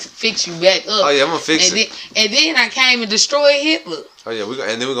to fix you back up. Oh yeah, I'm gonna fix it. And then I came and destroyed Hitler. Oh yeah,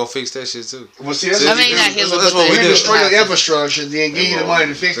 and then we're gonna fix that shit too. Well, see, not Hitler, that's but what we we do. destroy your infrastructure, then give you the money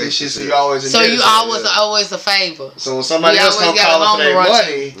to fix this shit. So you always. So you always a favor. So when somebody else come calling for their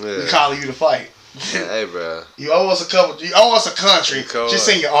money, we calling you to fight. Yeah, hey, bro. You owe us a country. Just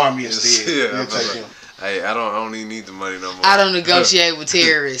send your army instead. Yeah, We'll take them. Hey, I don't even need the money no more. I don't negotiate with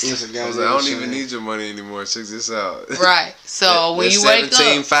terrorists. I don't even need your money anymore. Check this out. Right. So when you wake up,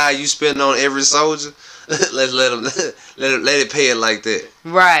 17.5 you spend on every soldier. Let's let it pay it like that.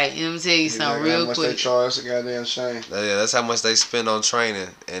 Right. Let me tell you something real How much they quick. charge? It's a goddamn shame. Yeah, that's how much they spend on training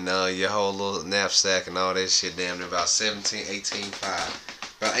and your whole little knapsack and all that shit. Damn near about 18.5.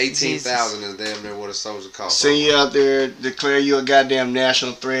 About 18,000 is damn near what a soldier costs. Send you out there, declare you a goddamn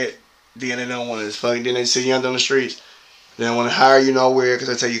national threat. Then they don't want to fucking. Then they send you out on the streets. They don't want to hire you nowhere because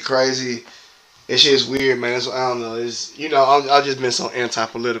they tell you crazy. That shit's weird, man. I don't know. It's I've just been so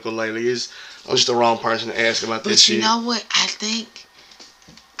anti-political lately. I'm just the wrong person to ask about this shit. But you know what? I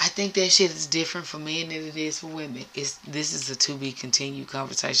think that shit is different for men than it is for women. This is a to be continued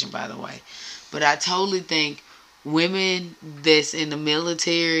conversation, by the way. But I totally think women that's in the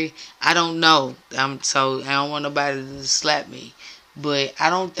military, I don't know. I don't want nobody to slap me. But I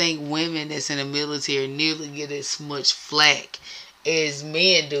don't think women that's in the military nearly get as much flack as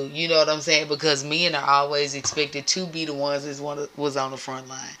men do. You know what I'm saying? Because men are always expected to be the ones that was on the front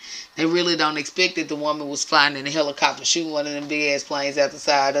line. They really don't expect that the woman was flying in a helicopter, shooting one of them big ass planes out the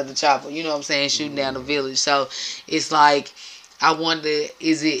side of the chopper. You know what I'm saying? Shooting down the village. So it's like, I wonder,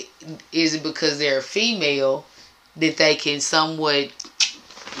 is it because they're female that they can somewhat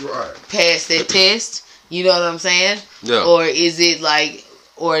pass that test? You know what I'm saying? Yeah. Or is it like,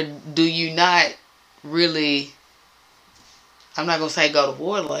 or do you not really, I'm not going to say go to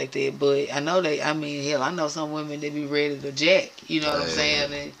war like that, but I know I know some women that be ready to jack. You know what I'm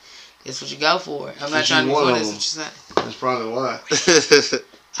saying? And it's what you go for. I'm not trying to be funny, that's what you're saying. That's probably why.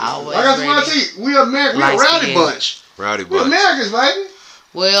 Always I got to tell you, we American, we're a rowdy bunch. Rowdy We're bunch. Americans, baby.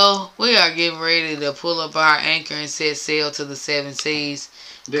 Well, we are getting ready to pull up our anchor and set sail to the 7 seas.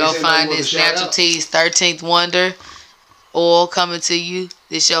 Go find this Natural Teas 13th Wonder oil coming to you.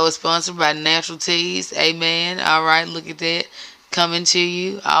 This show is sponsored by Natural Teas. Amen. All right, look at that. Coming to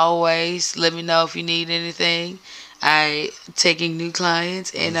you always. Let me know if you need anything. I'm taking new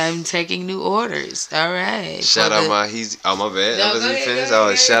clients and I'm taking new orders. All right. Shout out my Heezy. Oh, my bad. No, Let me go finish.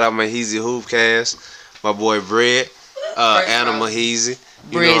 ahead. Shout out my Heezy Hoopcast. My boy Bread. Animal Heezy.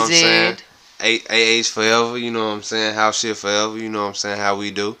 You know what I'm saying? AH forever, you know what I'm saying? House shit forever, you know what I'm saying? How we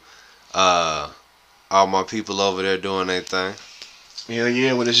do. All my people over there doing their thing. Hell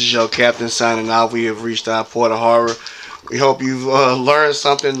yeah, well, this is your captain signing off. We have reached our Port of Harbor. We hope you've learned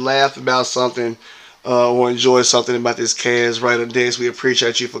something, laughed about something, or enjoyed something about this cast right on decks. We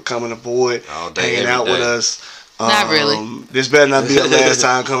appreciate you for coming aboard, All day, hanging every out with day. us. Not really. This better not be the last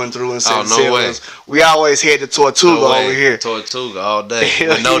time coming through and saying no way. We always head to Tortuga over here. Tortuga all day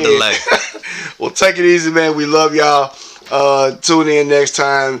with no delay. Well, take it easy, man. We love y'all. Tune in next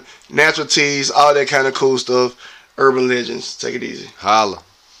time. Natural teas, all that kind of cool stuff. Urban Legends. Take it easy. Holla.